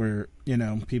 where,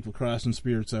 people crossing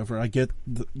spirits over. I get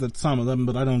that some of them,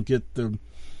 but I don't get the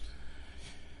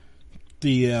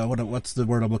what's the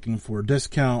word I'm looking for?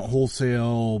 Discount,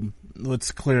 wholesale,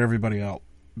 let's clear everybody out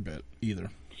a bit either.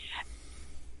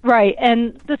 Right,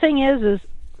 and the thing is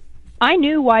I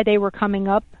knew why they were coming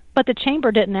up, but the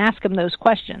chamber didn't ask them those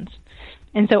questions.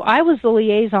 And so I was the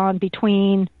liaison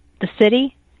between the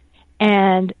city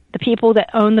and the people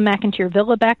that owned the McIntyre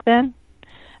Villa back then.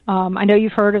 I know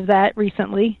you've heard of that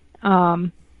recently,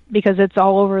 because it's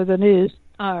all over the news,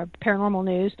 paranormal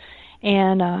news,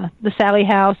 and the Sallie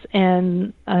house,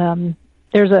 and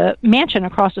there's a mansion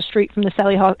across the street from the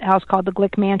Sallie house called the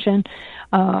Glick Mansion.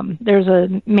 There's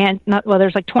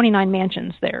there's like 29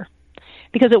 mansions there,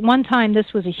 because at one time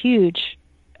this was a huge.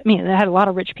 It had a lot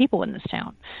of rich people in this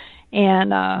town,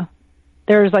 and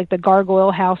there's like the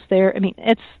Gargoyle house there.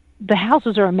 The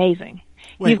houses are amazing.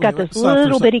 You've got this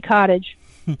little bitty cottage.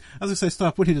 I was going to say,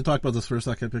 stop. We need to talk about this for a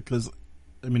second, because,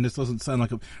 this doesn't sound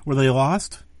like were they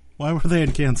lost? Why were they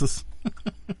in Kansas?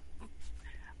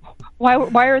 Why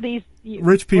are these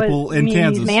rich people in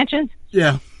Kansas? These mansions?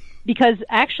 Yeah. Because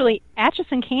actually,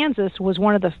 Atchison, Kansas was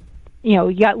one of the,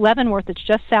 you got Leavenworth that's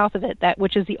just south of it,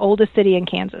 which is the oldest city in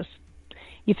Kansas.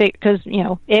 You think, because,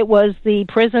 it was the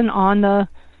prison on the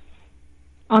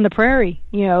prairie.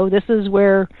 This is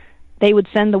where they would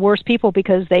send the worst people,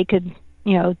 because they could,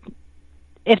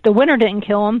 if the winter didn't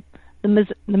kill them, the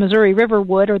Missouri River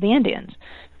would, or the Indians.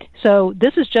 So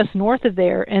this is just north of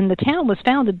there, and the town was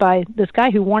founded by this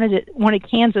guy who wanted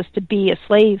Kansas to be a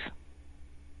slave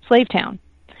town,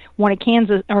 wanted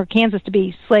Kansas to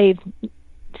be slave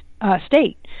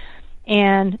state,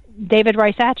 and David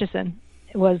Rice Atchison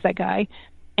was that guy,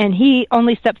 and he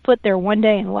only stepped foot there one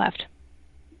day and left,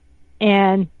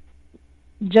 and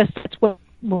just that's what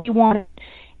he wanted,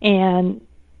 and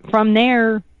from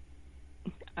there.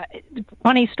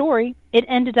 Funny story, it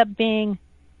ended up being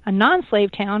a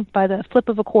non-slave town by the flip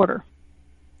of a quarter.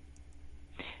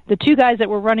 The two guys that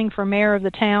were running for mayor of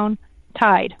the town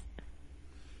tied.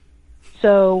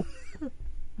 So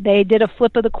they did a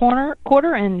flip of the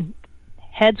quarter, and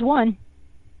heads won.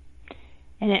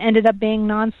 And it ended up being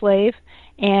non-slave,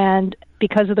 and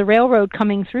because of the railroad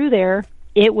coming through there,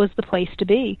 it was the place to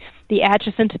be. The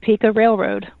Atchison-Topeka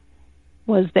Railroad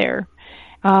was there.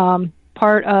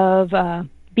 Part of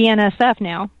BNSF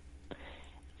now.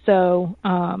 So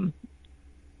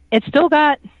it's still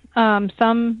got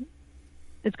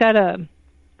it's got a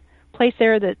place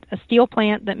there, a steel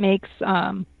plant that makes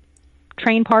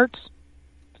train parts.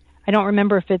 I don't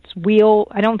remember if it's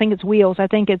I don't think it's wheels. I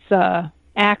think it's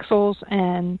axles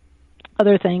and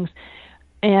other things.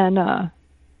 And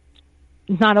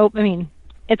it's not open.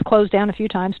 It's closed down a few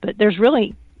times, but there's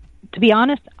really, to be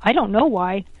honest, I don't know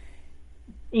why.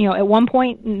 At one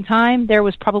point in time, there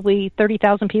was probably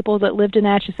 30,000 people that lived in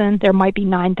Atchison. There might be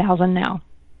 9,000 now.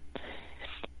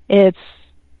 It's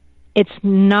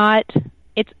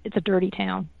a dirty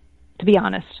town, to be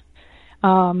honest.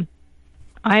 I'm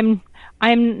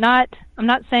not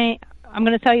saying, I'm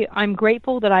going to tell you, I'm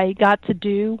grateful that I got to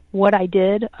do what I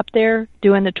did up there,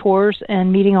 doing the tours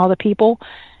and meeting all the people,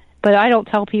 but I don't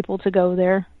tell people to go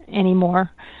there anymore.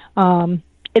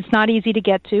 It's not easy to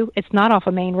get to. It's not off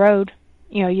a main road.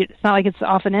 It's not like it's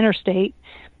off an interstate.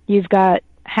 You've got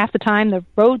half the time the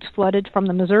road's flooded from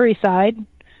the Missouri side,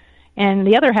 and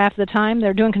the other half of the time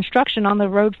they're doing construction on the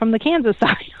road from the Kansas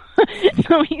side.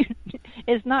 So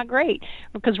it's not great,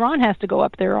 because Ron has to go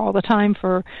up there all the time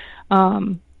for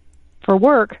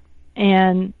work,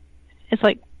 and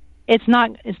it's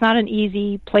not an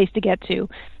easy place to get to.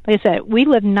 Like I said, we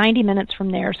live 90 minutes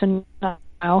from there, so 9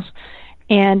 miles,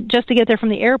 and just to get there from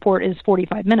the airport is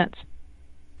 45 minutes.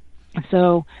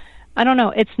 So, I don't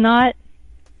know. It's not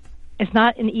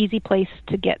an easy place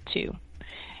to get to,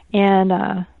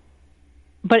 and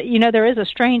but there is a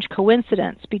strange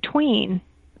coincidence between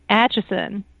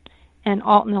Atchison and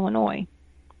Alton, Illinois.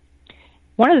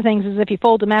 One of the things is if you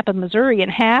fold the map of Missouri in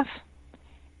half,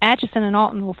 Atchison and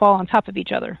Alton will fall on top of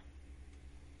each other.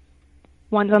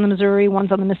 One's on the Missouri,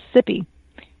 one's on the Mississippi.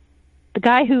 The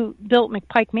guy who built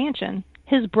McPike Mansion,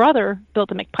 his brother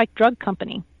built a McPike Drug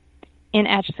Company in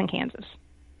Atchison, Kansas.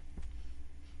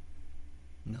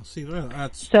 Now, see,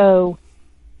 that's so.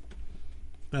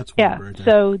 That's yeah. Right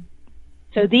there.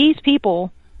 So these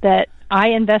people that I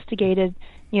investigated,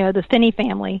 the Finney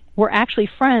family, were actually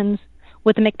friends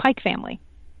with the McPike family.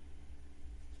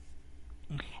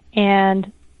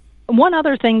 And one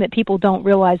other thing that people don't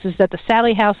realize is that the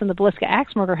Sallie house and the Villisca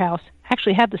Axmurger house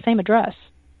actually have the same address,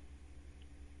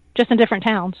 just in different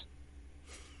towns.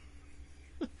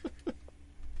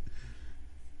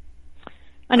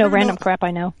 I know, random crap,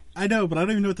 I know. I know, but I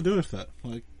don't even know what to do with that.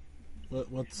 Like,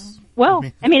 what's... Well,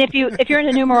 I mean, if you're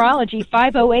into numerology,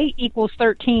 508 equals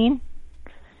 13.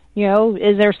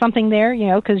 Is there something there?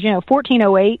 Because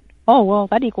 1408. Oh, well,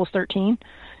 that equals 13.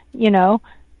 So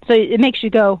it makes you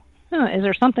go, is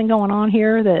there something going on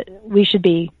here that we should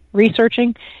be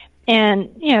researching?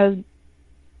 And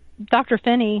Dr.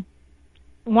 Finney,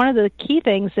 one of the key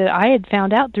things that I had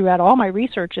found out throughout all my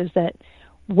research is that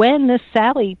when this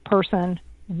Sallie person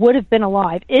would have been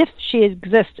alive, if she had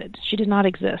existed, she did not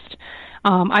exist.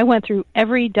 I went through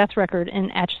every death record in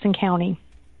Atchison County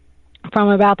from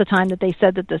about the time that they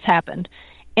said that this happened,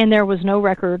 and there was no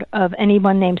record of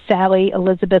anyone named Sallie,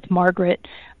 Elizabeth, Margaret,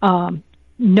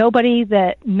 nobody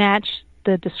that matched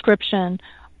the description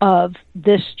of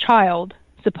this child,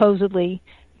 supposedly,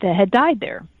 that had died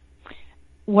there.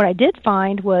 What I did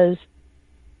find was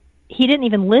he didn't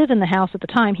even live in the house at the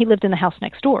time. He lived in the house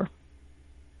next door.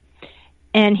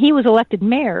 And he was elected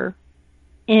mayor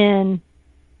in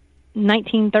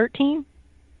 1913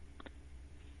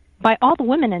 by all the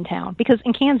women in town, because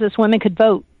in Kansas, women could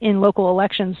vote in local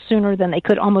elections sooner than they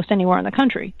could almost anywhere in the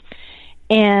country.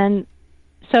 And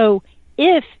so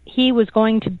if he was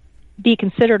going to be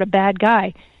considered a bad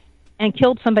guy and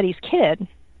killed somebody's kid,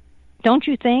 don't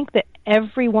you think that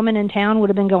every woman in town would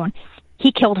have been going,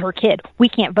 he killed her kid, we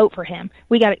can't vote for him,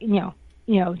 we got to,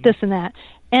 this and that.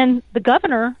 And the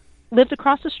governor lived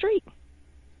across the street.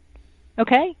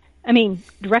 Okay? I mean,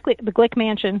 directly, the Glick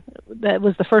Mansion, that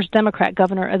was the first Democrat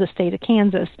governor of the state of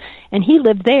Kansas, and he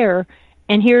lived there,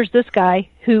 and here's this guy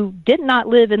who did not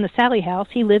live in the Sallie house,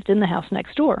 he lived in the house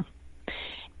next door.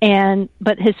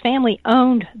 But his family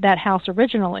owned that house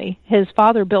originally. His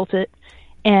father built it,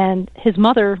 and his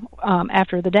mother,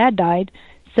 after the dad died,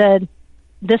 said,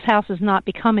 this house is not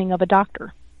becoming of a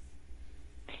doctor.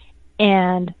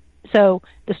 And so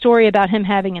the story about him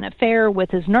having an affair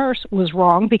with his nurse was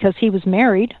wrong, because he was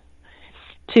married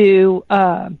to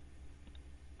a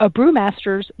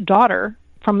brewmaster's daughter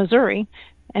from Missouri.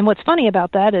 And what's funny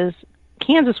about that is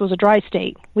Kansas was a dry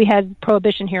state. We had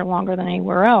prohibition here longer than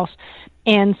anywhere else.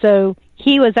 And so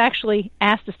he was actually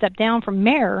asked to step down from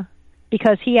mayor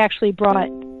because he actually brought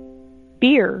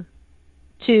beer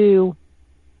to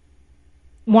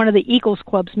one of the Eagles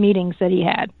Club's meetings that he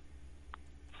had.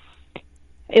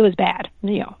 It was bad.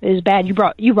 It was bad.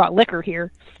 You brought liquor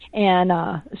here. And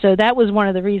so that was one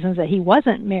of the reasons that he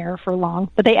wasn't mayor for long.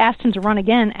 But they asked him to run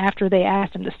again after they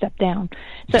asked him to step down.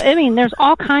 So, I mean, there's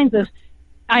all kinds of...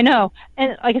 I know.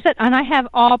 And like I said, and I have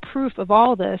all proof of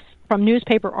all this from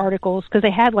newspaper articles, because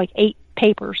they had like 8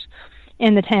 papers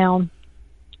in the town.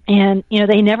 And,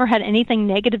 they never had anything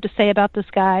negative to say about this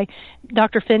guy.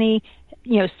 Dr. Finney,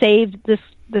 saved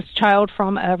this child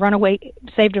from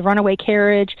saved a runaway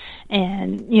carriage,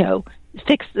 and,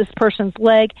 fixed this person's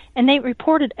leg, and they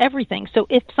reported everything. So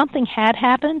if something had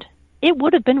happened, it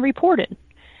would have been reported.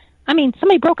 I mean,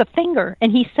 somebody broke a finger, and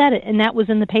he said it, and that was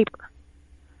in the paper.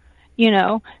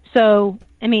 So,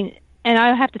 I mean, and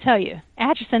I have to tell you,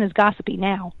 Atchison is gossipy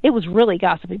now. It was really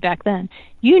gossipy back then.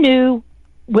 You knew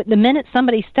the minute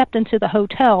somebody stepped into the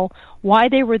hotel why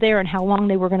they were there and how long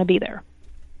they were going to be there.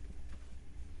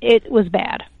 It was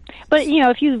bad. But,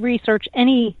 if you research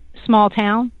any small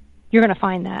town, you're going to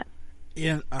find that.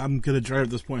 Yeah, I'm going to drive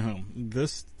this point home.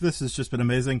 This has just been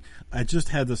amazing. I just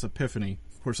had this epiphany.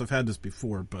 Of course, I've had this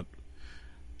before, but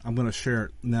I'm going to share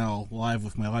it now live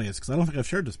with my audience, because I don't think I've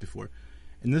shared this before.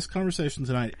 And this conversation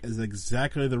tonight is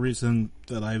exactly the reason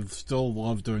that I still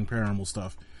love doing paranormal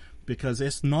stuff, because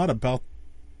it's not about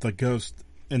the ghost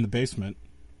in the basement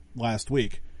last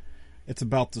week. It's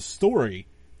about the story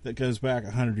that goes back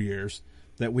 100 years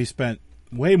that we spent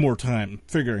way more time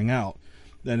figuring out.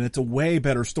 And it's a way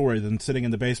better story than sitting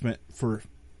in the basement for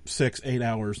 6-8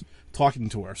 hours talking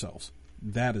to ourselves.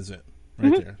 That is it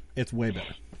right there. It's way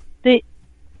better.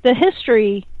 The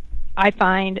history, I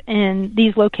find, in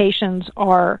these locations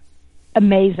are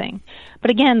amazing. But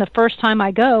again, the first time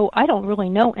I go, I don't really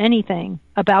know anything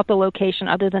about the location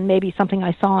other than maybe something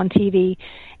I saw on TV.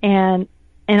 And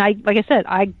And like I said,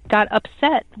 I got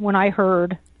upset when I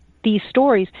heard these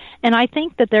stories. And I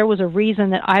think that there was a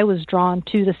reason that I was drawn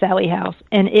to the Sallie house.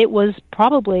 And it was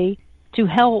probably to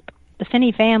help the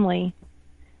Finney family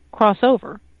cross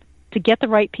over, to get the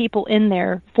right people in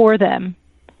there for them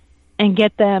and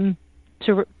get them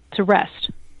to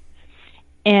rest.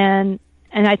 And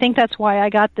I think that's why I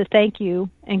got the thank you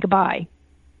and goodbye.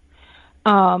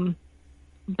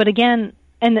 But again,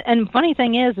 and funny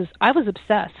thing is I was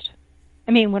obsessed.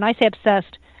 I mean, when I say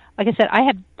obsessed, like I said, I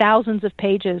had thousands of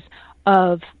pages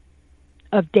of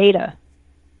data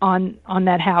on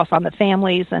that house, on the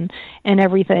families and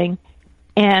everything.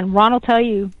 And Ron will tell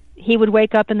you, he would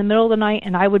wake up in the middle of the night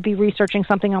and I would be researching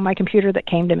something on my computer that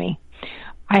came to me.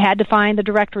 I had to find the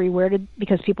directory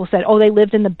because people said, oh, they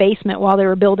lived in the basement while they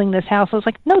were building this house. I was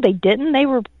like, no, they didn't. They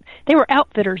were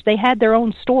outfitters. They had their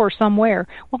own store somewhere.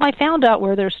 Well, I found out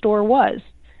where their store was.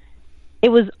 It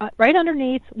was right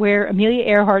underneath where Amelia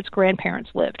Earhart's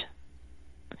grandparents lived,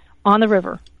 on the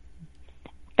river.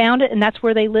 Found it, and that's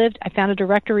where they lived. I found a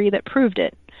directory that proved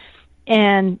it.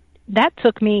 And that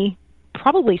took me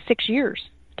probably 6 years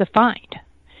to find.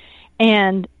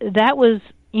 And that was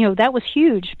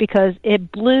huge because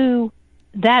it blew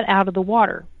that out of the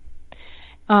water.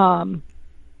 The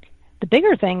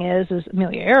bigger thing is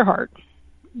Amelia Earhart.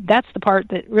 That's the part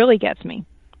that really gets me.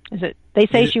 Is it? They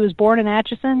say she was born in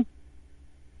Atchison.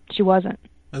 She wasn't.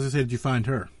 As I said, did you find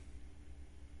her?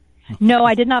 No,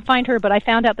 I did not find her, but I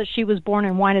found out that she was born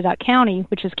in Wyandotte County,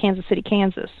 which is Kansas City,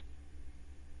 Kansas.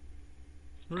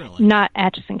 Really? Not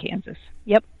Atchison, Kansas.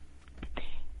 Yep.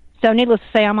 So needless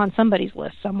to say, I'm on somebody's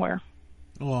list somewhere.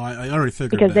 Well, I already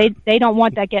figured because that. they don't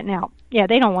want that getting out. Yeah,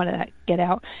 they don't want that get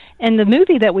out. And the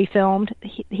movie that we filmed,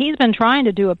 he's been trying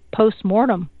to do a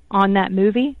post-mortem on that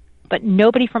movie, but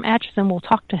nobody from Atchison will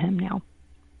talk to him now.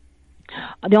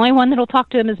 The only one that will talk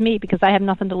to him is me because I have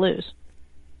nothing to lose.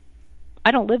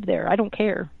 I don't live there. I don't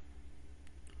care.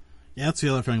 Yeah, that's the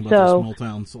other thing about the small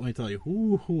towns. So let me tell you.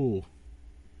 Ooh.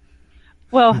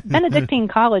 Well, Benedictine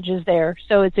College is there,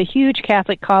 so it's a huge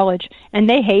Catholic college, and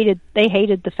they hated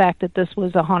the fact that this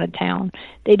was a haunted town.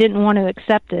 They didn't want to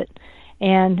accept it,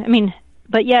 and I mean,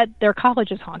 but yet their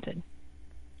college is haunted.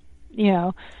 You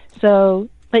know, so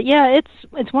but yeah,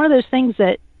 it's one of those things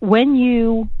that when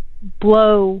you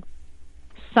blow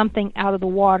something out of the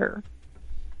water,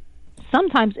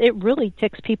 sometimes it really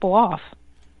ticks people off.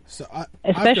 So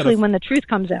especially when the truth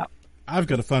comes out. I've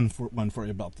got a fun one for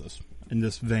you about this. In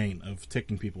this vein of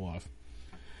ticking people off,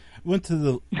 went to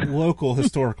the local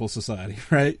historical society,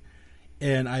 right?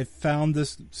 And I found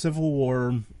this Civil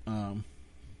War.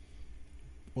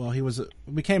 Well, he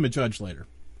became a judge later.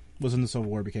 Was in the Civil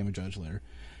War, became a judge later,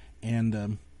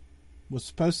 and was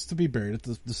supposed to be buried at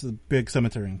this is a big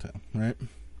cemetery in town, right?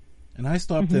 And I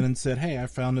stopped in and said, "Hey, I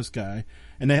found this guy."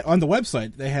 And on the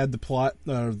website, they had the plot,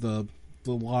 the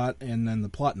lot, and then the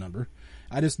plot number.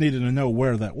 I just needed to know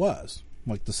where that was.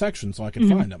 Like the section, so I could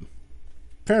find them.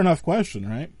 Fair enough question,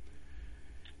 right?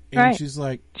 And right. She's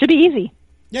like, should be easy.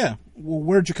 Yeah. Well,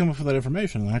 where'd you come up with that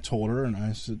information? And I told her, and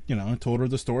I said, I told her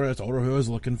the story. I told her who I was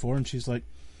looking for, and she's like,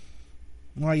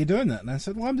 why are you doing that? And I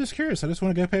said, well, I'm just curious. I just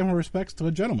want to go pay my respects to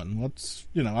a gentleman.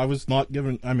 I was not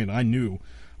giving. I mean, I knew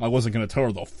I wasn't going to tell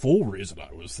her the full reason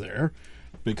I was there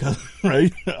because,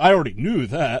 right? I already knew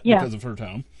that because of her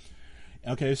town.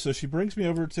 Okay, so she brings me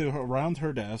over to around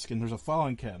her desk, and there's a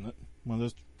filing cabinet. One of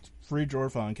those free drawer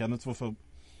filing cabinets with a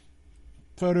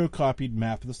photocopied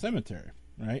map of the cemetery,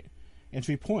 right? And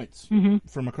she points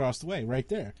from across the way, right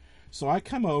there. So I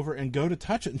come over and go to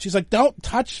touch it, and she's like, don't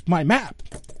touch my map.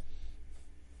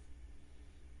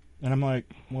 And I'm like,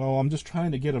 well, I'm just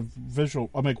trying to get a visual.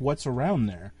 I'm like, what's around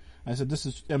there? I said, it's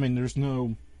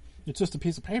just a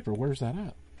piece of paper. Where's that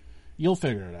at? You'll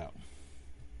figure it out.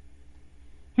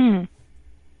 I'm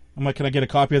like, can I get a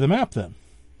copy of the map then?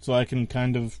 So I can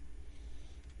kind of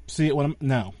see it when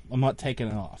I'm not taking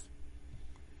it off.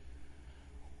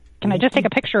 Can I just take a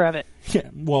picture of it? Yeah,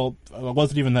 well, I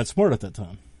wasn't even that smart at that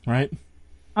time, right?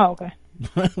 Oh, okay.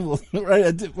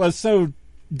 Right, I was so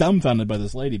dumbfounded by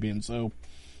this lady being so,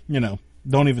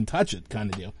 don't even touch it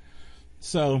kind of deal.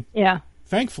 So, yeah.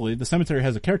 Thankfully, the cemetery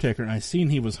has a caretaker, and I seen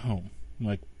he was home.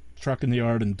 Like, truck in the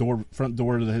yard and front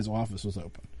door to his office was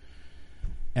open.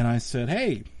 And I said,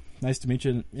 hey, nice to meet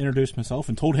you, and introduced myself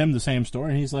and told him the same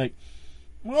story. And he's like,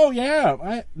 oh,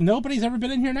 yeah, nobody's ever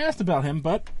been in here and asked about him,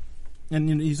 but...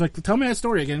 And he's like, tell me that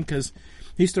story again, because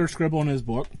he started scribbling in his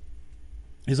book.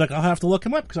 He's like, I'll have to look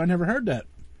him up, because I never heard that,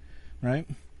 right?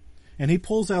 And he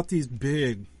pulls out these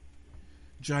big,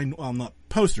 giant, well, not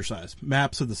poster-size,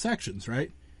 maps of the sections,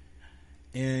 right?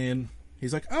 And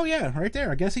he's like, oh, yeah, right there.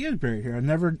 I guess he is buried here. I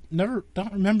never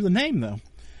don't remember the name, though.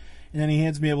 And then he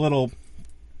hands me a little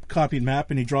copied map,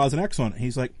 and he draws an X on it.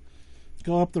 He's like,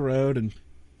 go up the road, and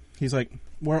he's like,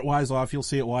 where it Y's off, you'll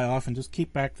see it Y off, and just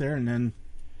keep back there. And then,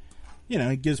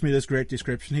 he gives me this great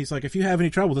description. He's like, if you have any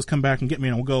trouble, just come back and get me,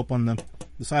 and we'll go up on the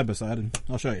side-by-side, and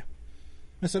I'll show you.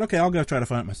 I said, okay, I'll go try to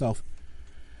find it myself.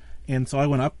 And so I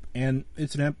went up, and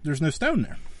there's no stone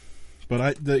there.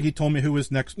 But he told me who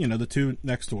was next, the two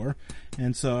next door,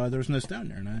 and so there was no stone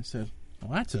there. And I said,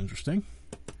 well, that's interesting.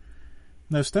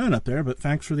 No stone up there, but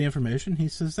thanks for the information. He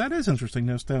says, that is interesting,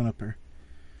 no stone up there.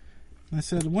 And I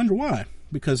said, I wonder why.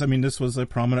 Because, this was a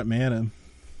prominent man,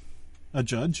 a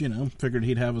judge, figured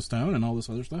he'd have a stone and all this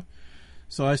other stuff.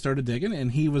 So I started digging,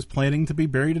 and he was planning to be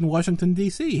buried in Washington,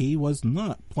 D.C. He was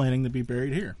not planning to be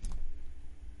buried here.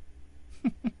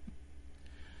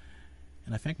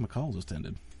 And I think my call just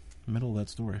ended. Middle of that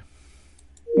story.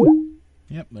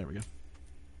 Yep, there we go.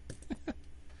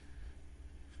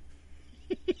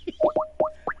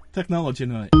 Technology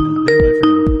tonight.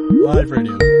 Live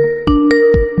radio.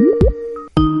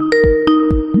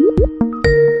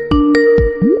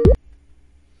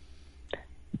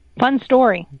 Fun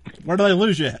story. Where did I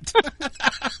lose you at?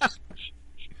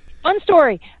 Fun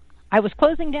story. I was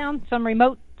closing down some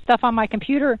remote stuff on my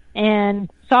computer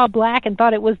and saw black and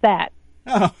thought it was that.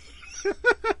 Oh.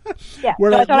 Yeah,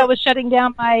 so I thought I was shutting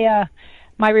down my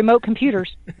remote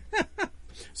computers.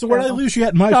 So where did I lose you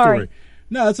at in my story?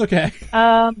 No, that's okay.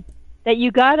 That you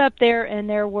got up there and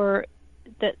there were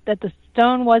that the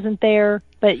stone wasn't there,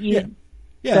 but you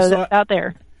so out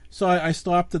there. So I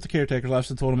stopped at the caretaker's office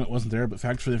and told him it wasn't there, but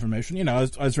thanks for the information. I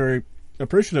was very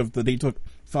appreciative that he took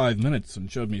 5 minutes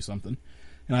and showed me something,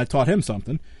 and I taught him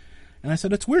something. And I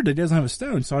said, it's weird that he doesn't have a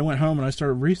stone. So I went home and I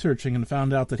started researching and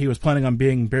found out that he was planning on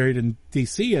being buried in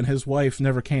D.C. and his wife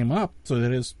never came up, so they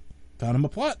just found him a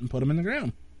plot and put him in the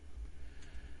ground.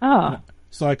 Oh.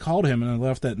 So I called him and I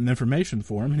left that information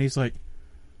for him, and he's like,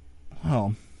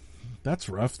 well, that's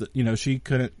rough that, she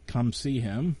couldn't come see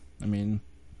him.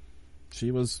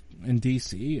 She was in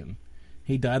D.C. and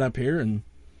he died up here, and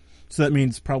so that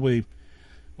means probably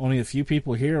only a few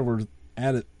people here were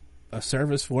at a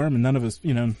service for him, and none of his,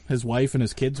 his wife and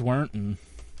his kids weren't, and,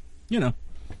 Yeah,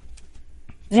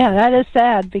 that is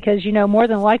sad because, more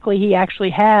than likely he actually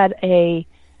had a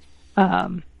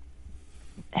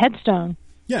headstone.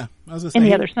 Yeah, in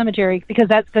the other cemetery because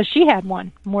she had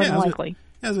one more than likely.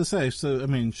 As I say, so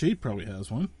she probably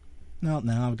has one. Now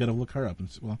I've got to look her up and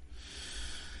see.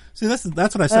 That's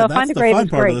what I said. That's the fun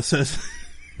part of this.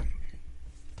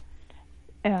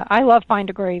 Yeah, I love Find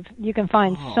a Grave. You can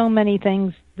find so many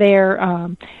things there,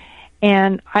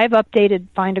 and I've updated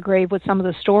Find a Grave with some of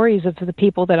the stories of the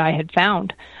people that I had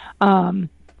found. I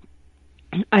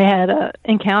had an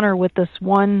encounter with this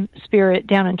one spirit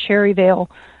down in Cherryvale,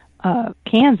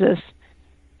 Kansas,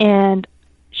 and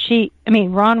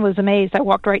Ron was amazed. I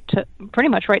walked pretty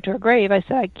much right to her grave. I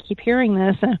said, I keep hearing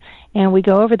this, and we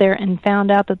go over there and found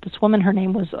out that this woman, her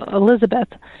name was Elizabeth.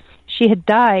 She had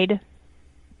died,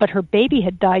 but her baby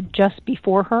had died just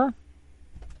before her,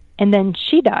 and then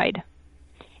she died,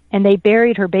 and they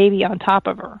buried her baby on top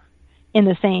of her in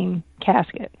the same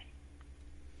casket.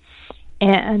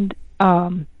 And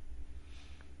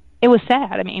it was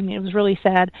sad. It was really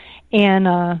sad,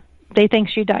 and they think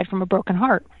she died from a broken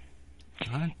heart.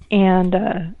 God.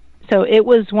 And so it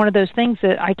was one of those things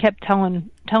that I kept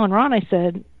telling Ron. I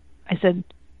said,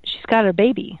 she's got a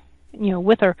baby,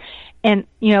 with her, and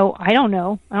I don't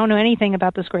know anything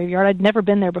about this graveyard. I'd never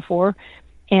been there before,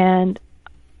 and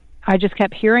I just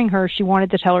kept hearing her. She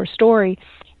wanted to tell her story,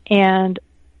 and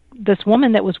this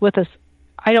woman that was with us,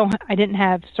 I didn't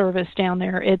have service down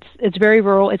there. It's very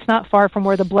rural. It's not far from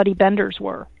where the Bloody Benders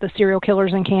were, the serial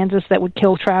killers in Kansas that would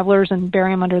kill travelers and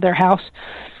bury them under their house.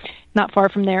 Not far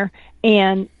from there.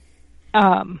 And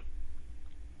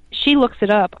she looks it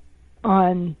up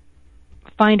on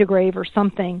Find a Grave or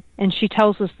something, and she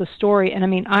tells us the story.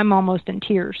 And I'm almost in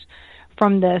tears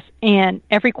from this. And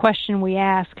every question we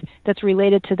ask that's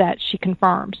related to that, she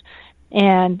confirms.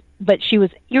 But she was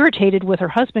irritated with her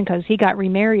husband because he got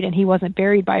remarried and he wasn't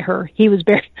buried by her. He was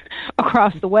buried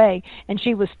across the way, and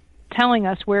she was telling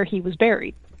us where he was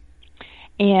buried.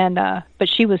 And but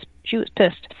she was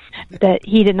pissed that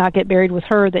he did not get buried with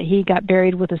her, that he got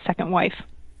buried with his second wife.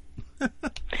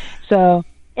 But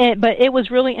it was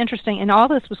really interesting, and all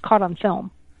this was caught on film.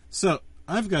 So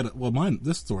I've got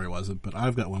this story wasn't, but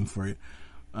I've got one for you.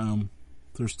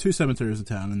 There's 2 cemeteries in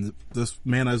town, and this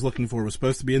man I was looking for was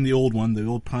supposed to be in the old one, the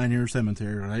old Pioneer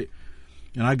Cemetery, right?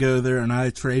 And I go there and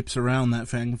I traipse around that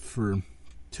thing for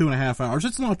 2.5 hours.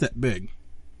 It's not that big,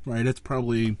 right? It's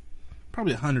probably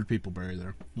 100 people buried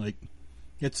there. Like,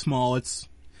 it's small. It's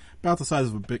about the size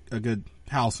of a good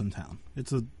house in town.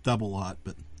 It's a double lot,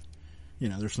 but, you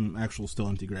know, there's some actual still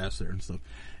empty grass there and stuff.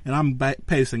 And I'm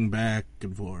pacing back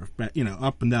and forth, you know,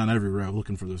 up and down every row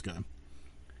looking for this guy.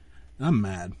 And I'm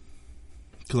mad.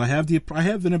 Because I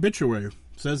have an obituary. It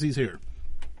says he's here.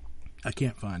 I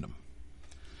can't find him.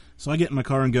 So I get in my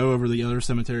car and go over to the other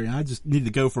cemetery. And I just need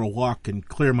to go for a walk and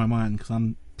clear my mind because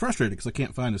I'm frustrated because I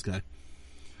can't find this guy.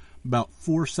 About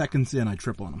 4 seconds in, I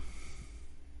trip on him.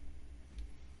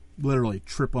 Literally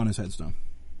trip on his headstone.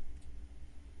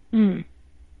 Mm.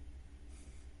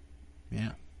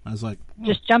 Yeah. I was like... Oh.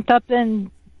 Just jumped up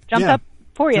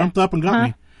for you. Jumped up and got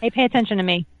me. Hey, pay attention to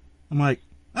me. I'm like,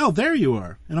 oh, there you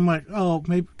are. And I'm like, oh,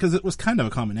 maybe... Because it was kind of a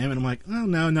common name. And I'm like, oh,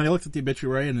 no. And then I looked at the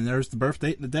obituary, and then there's the birth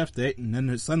date and the death date. And then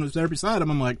his son was there beside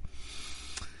him. I'm like,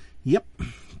 yep,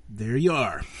 there you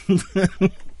are.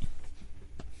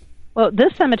 Well,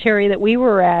 this cemetery that we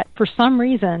were at, for some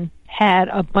reason, had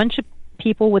a bunch of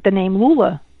people with the name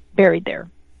Lula buried there.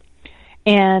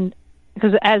 And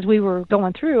because as we were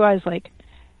going through, I was like,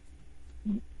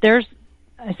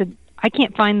 I said, I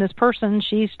can't find this person.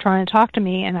 She's trying to talk to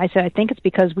me. And I said, I think it's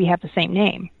because we have the same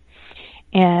name.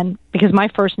 And because my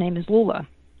first name is Lula,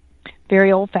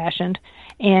 very old-fashioned.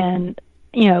 And,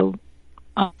 you know,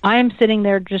 I'm sitting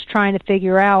there just trying to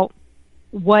figure out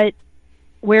where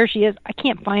she is. I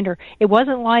can't find her. It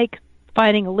wasn't like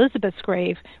finding Elizabeth's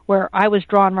grave where I was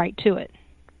drawn right to it.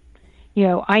 You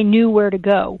know, I knew where to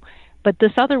go. But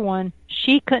this other one,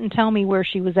 she couldn't tell me where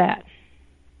she was at.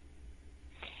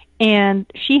 And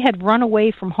she had run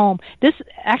away from home. This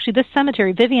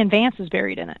cemetery, Vivian Vance is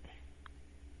buried in it.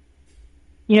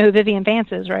 You know who Vivian Vance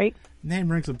is, right?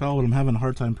 Name rings a bell, but I'm having a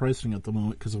hard time pricing at the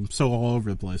moment because I'm so all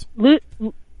over the place.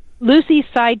 Lucy's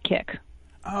sidekick.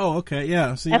 Oh, okay,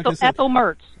 yeah. See, Ethel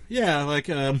Mertz. Yeah, like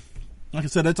I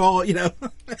said, it's all, you know,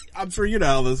 I'm sure you know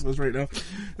how this was right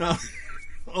now.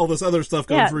 All this other stuff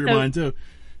going through your mind, too.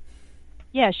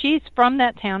 Yeah, she's from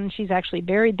that town, and she's actually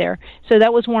buried there. So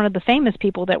that was one of the famous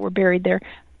people that were buried there.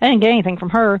 I didn't get anything from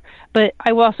her, but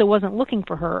I also wasn't looking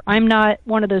for her. I'm not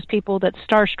one of those people that's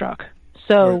starstruck.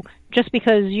 So right. Just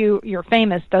because you're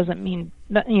famous doesn't mean,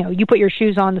 you know, you put your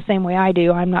shoes on the same way I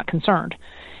do, I'm not concerned.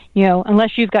 You know,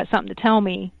 unless you've got something to tell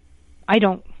me, I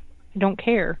don't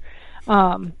care.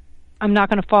 I'm not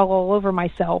going to fall all over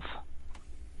myself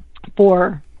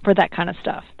for that kind of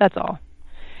stuff. That's all.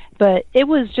 But it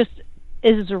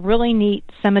is a really neat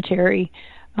cemetery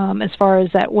as far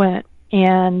as that went,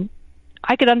 and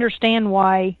I could understand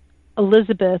why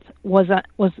Elizabeth was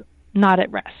not at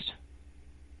rest.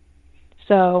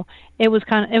 So it was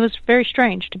very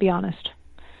strange, to be honest.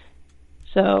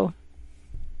 So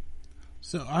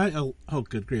oh,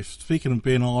 good grief. Speaking of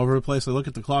being all over the place, I look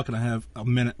at the clock and I have a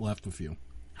minute left with you.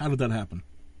 How did that happen?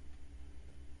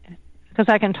 Because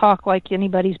I can talk like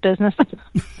anybody's business.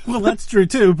 Well, that's true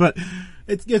too, but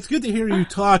it's good to hear you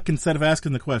talk instead of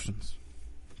asking the questions.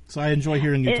 So I enjoy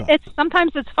hearing you talk.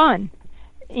 Sometimes it's fun,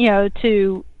 you know,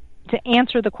 to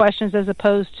answer the questions as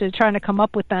opposed to trying to come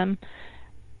up with them.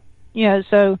 You know,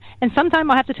 so, and sometime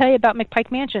I'll have to tell you about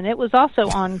McPike Mansion. It was also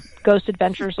on Ghost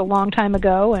Adventures a long time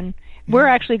ago, and we're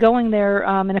actually going there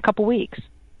in a couple weeks.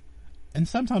 And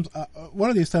sometimes, one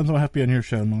of these times I'll have to be on your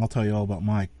show, and I'll tell you all about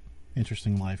my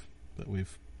interesting life that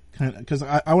we've kind of, because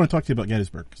I want to talk to you about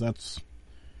Gettysburg, because that's,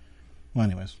 well,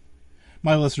 anyways.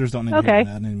 My listeners don't need to hear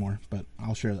that anymore, but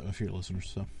I'll share that with your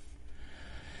listeners, so.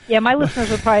 Yeah, my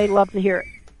listeners would probably love to hear it.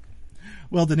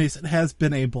 Well, Denise, it has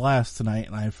been a blast tonight,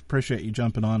 and I appreciate you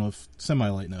jumping on with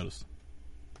semi-late notice.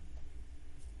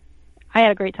 I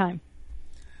had a great time.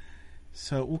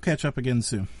 So we'll catch up again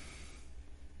soon.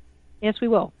 Yes, we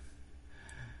will.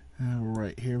 All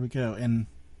right, here we go. And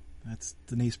that's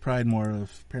Denise Pridemore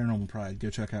of Paranormal Pride. Go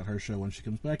check out her show when she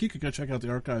comes back. You can go check out the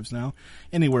archives now,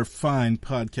 anywhere fine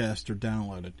podcasts are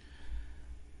downloaded.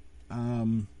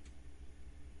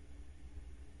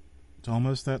 It's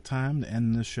almost that time to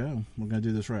end this show. We're going to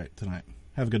do this right tonight.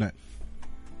 Have a good night.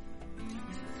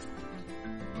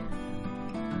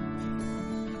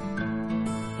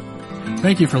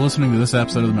 Thank you for listening to this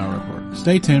episode of the Mallet Report.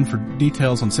 Stay tuned for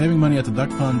details on saving money at the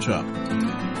Duck Pond Shop.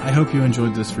 I hope you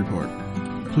enjoyed this report.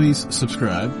 Please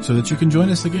subscribe so that you can join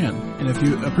us again. And if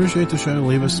you appreciate the show,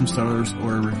 leave us some stars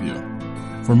or a review.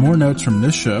 For more notes from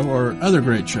this show or other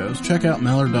great shows, check out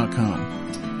Mallard.com.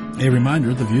 A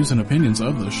reminder, the views and opinions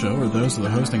of this show are those of the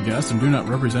host and guests and do not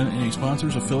represent any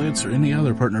sponsors, affiliates, or any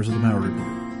other partners of the Mallard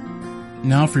Report.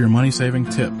 Now for your money-saving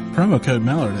tip. Promo code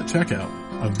Mallard at checkout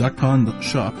of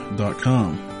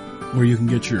duckpondshop.com, where you can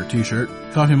get your t-shirt,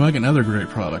 coffee mug, and other great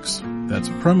products. That's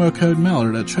promo code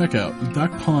Mallard at checkout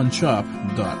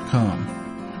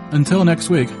duckpondshop.com. Until next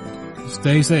week,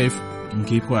 stay safe and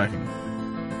keep quacking.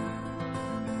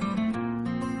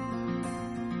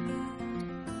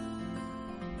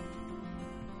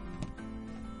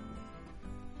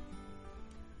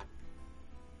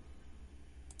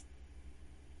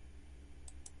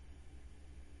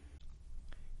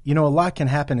 You know, a lot can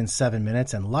happen in 7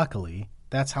 minutes, and luckily,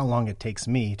 that's how long it takes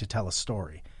me to tell a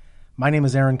story. My name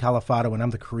is Aaron Califato, and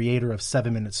I'm the creator of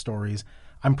 7 Minute Stories.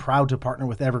 I'm proud to partner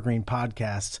with Evergreen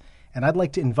Podcasts, and I'd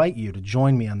like to invite you to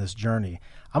join me on this journey.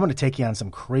 I'm going to take you on some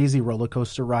crazy roller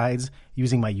coaster rides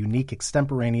using my unique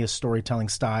extemporaneous storytelling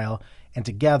style, and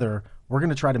together, we're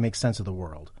going to try to make sense of the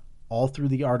world, all through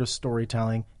the art of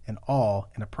storytelling and all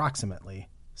in approximately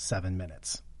 7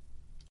 minutes.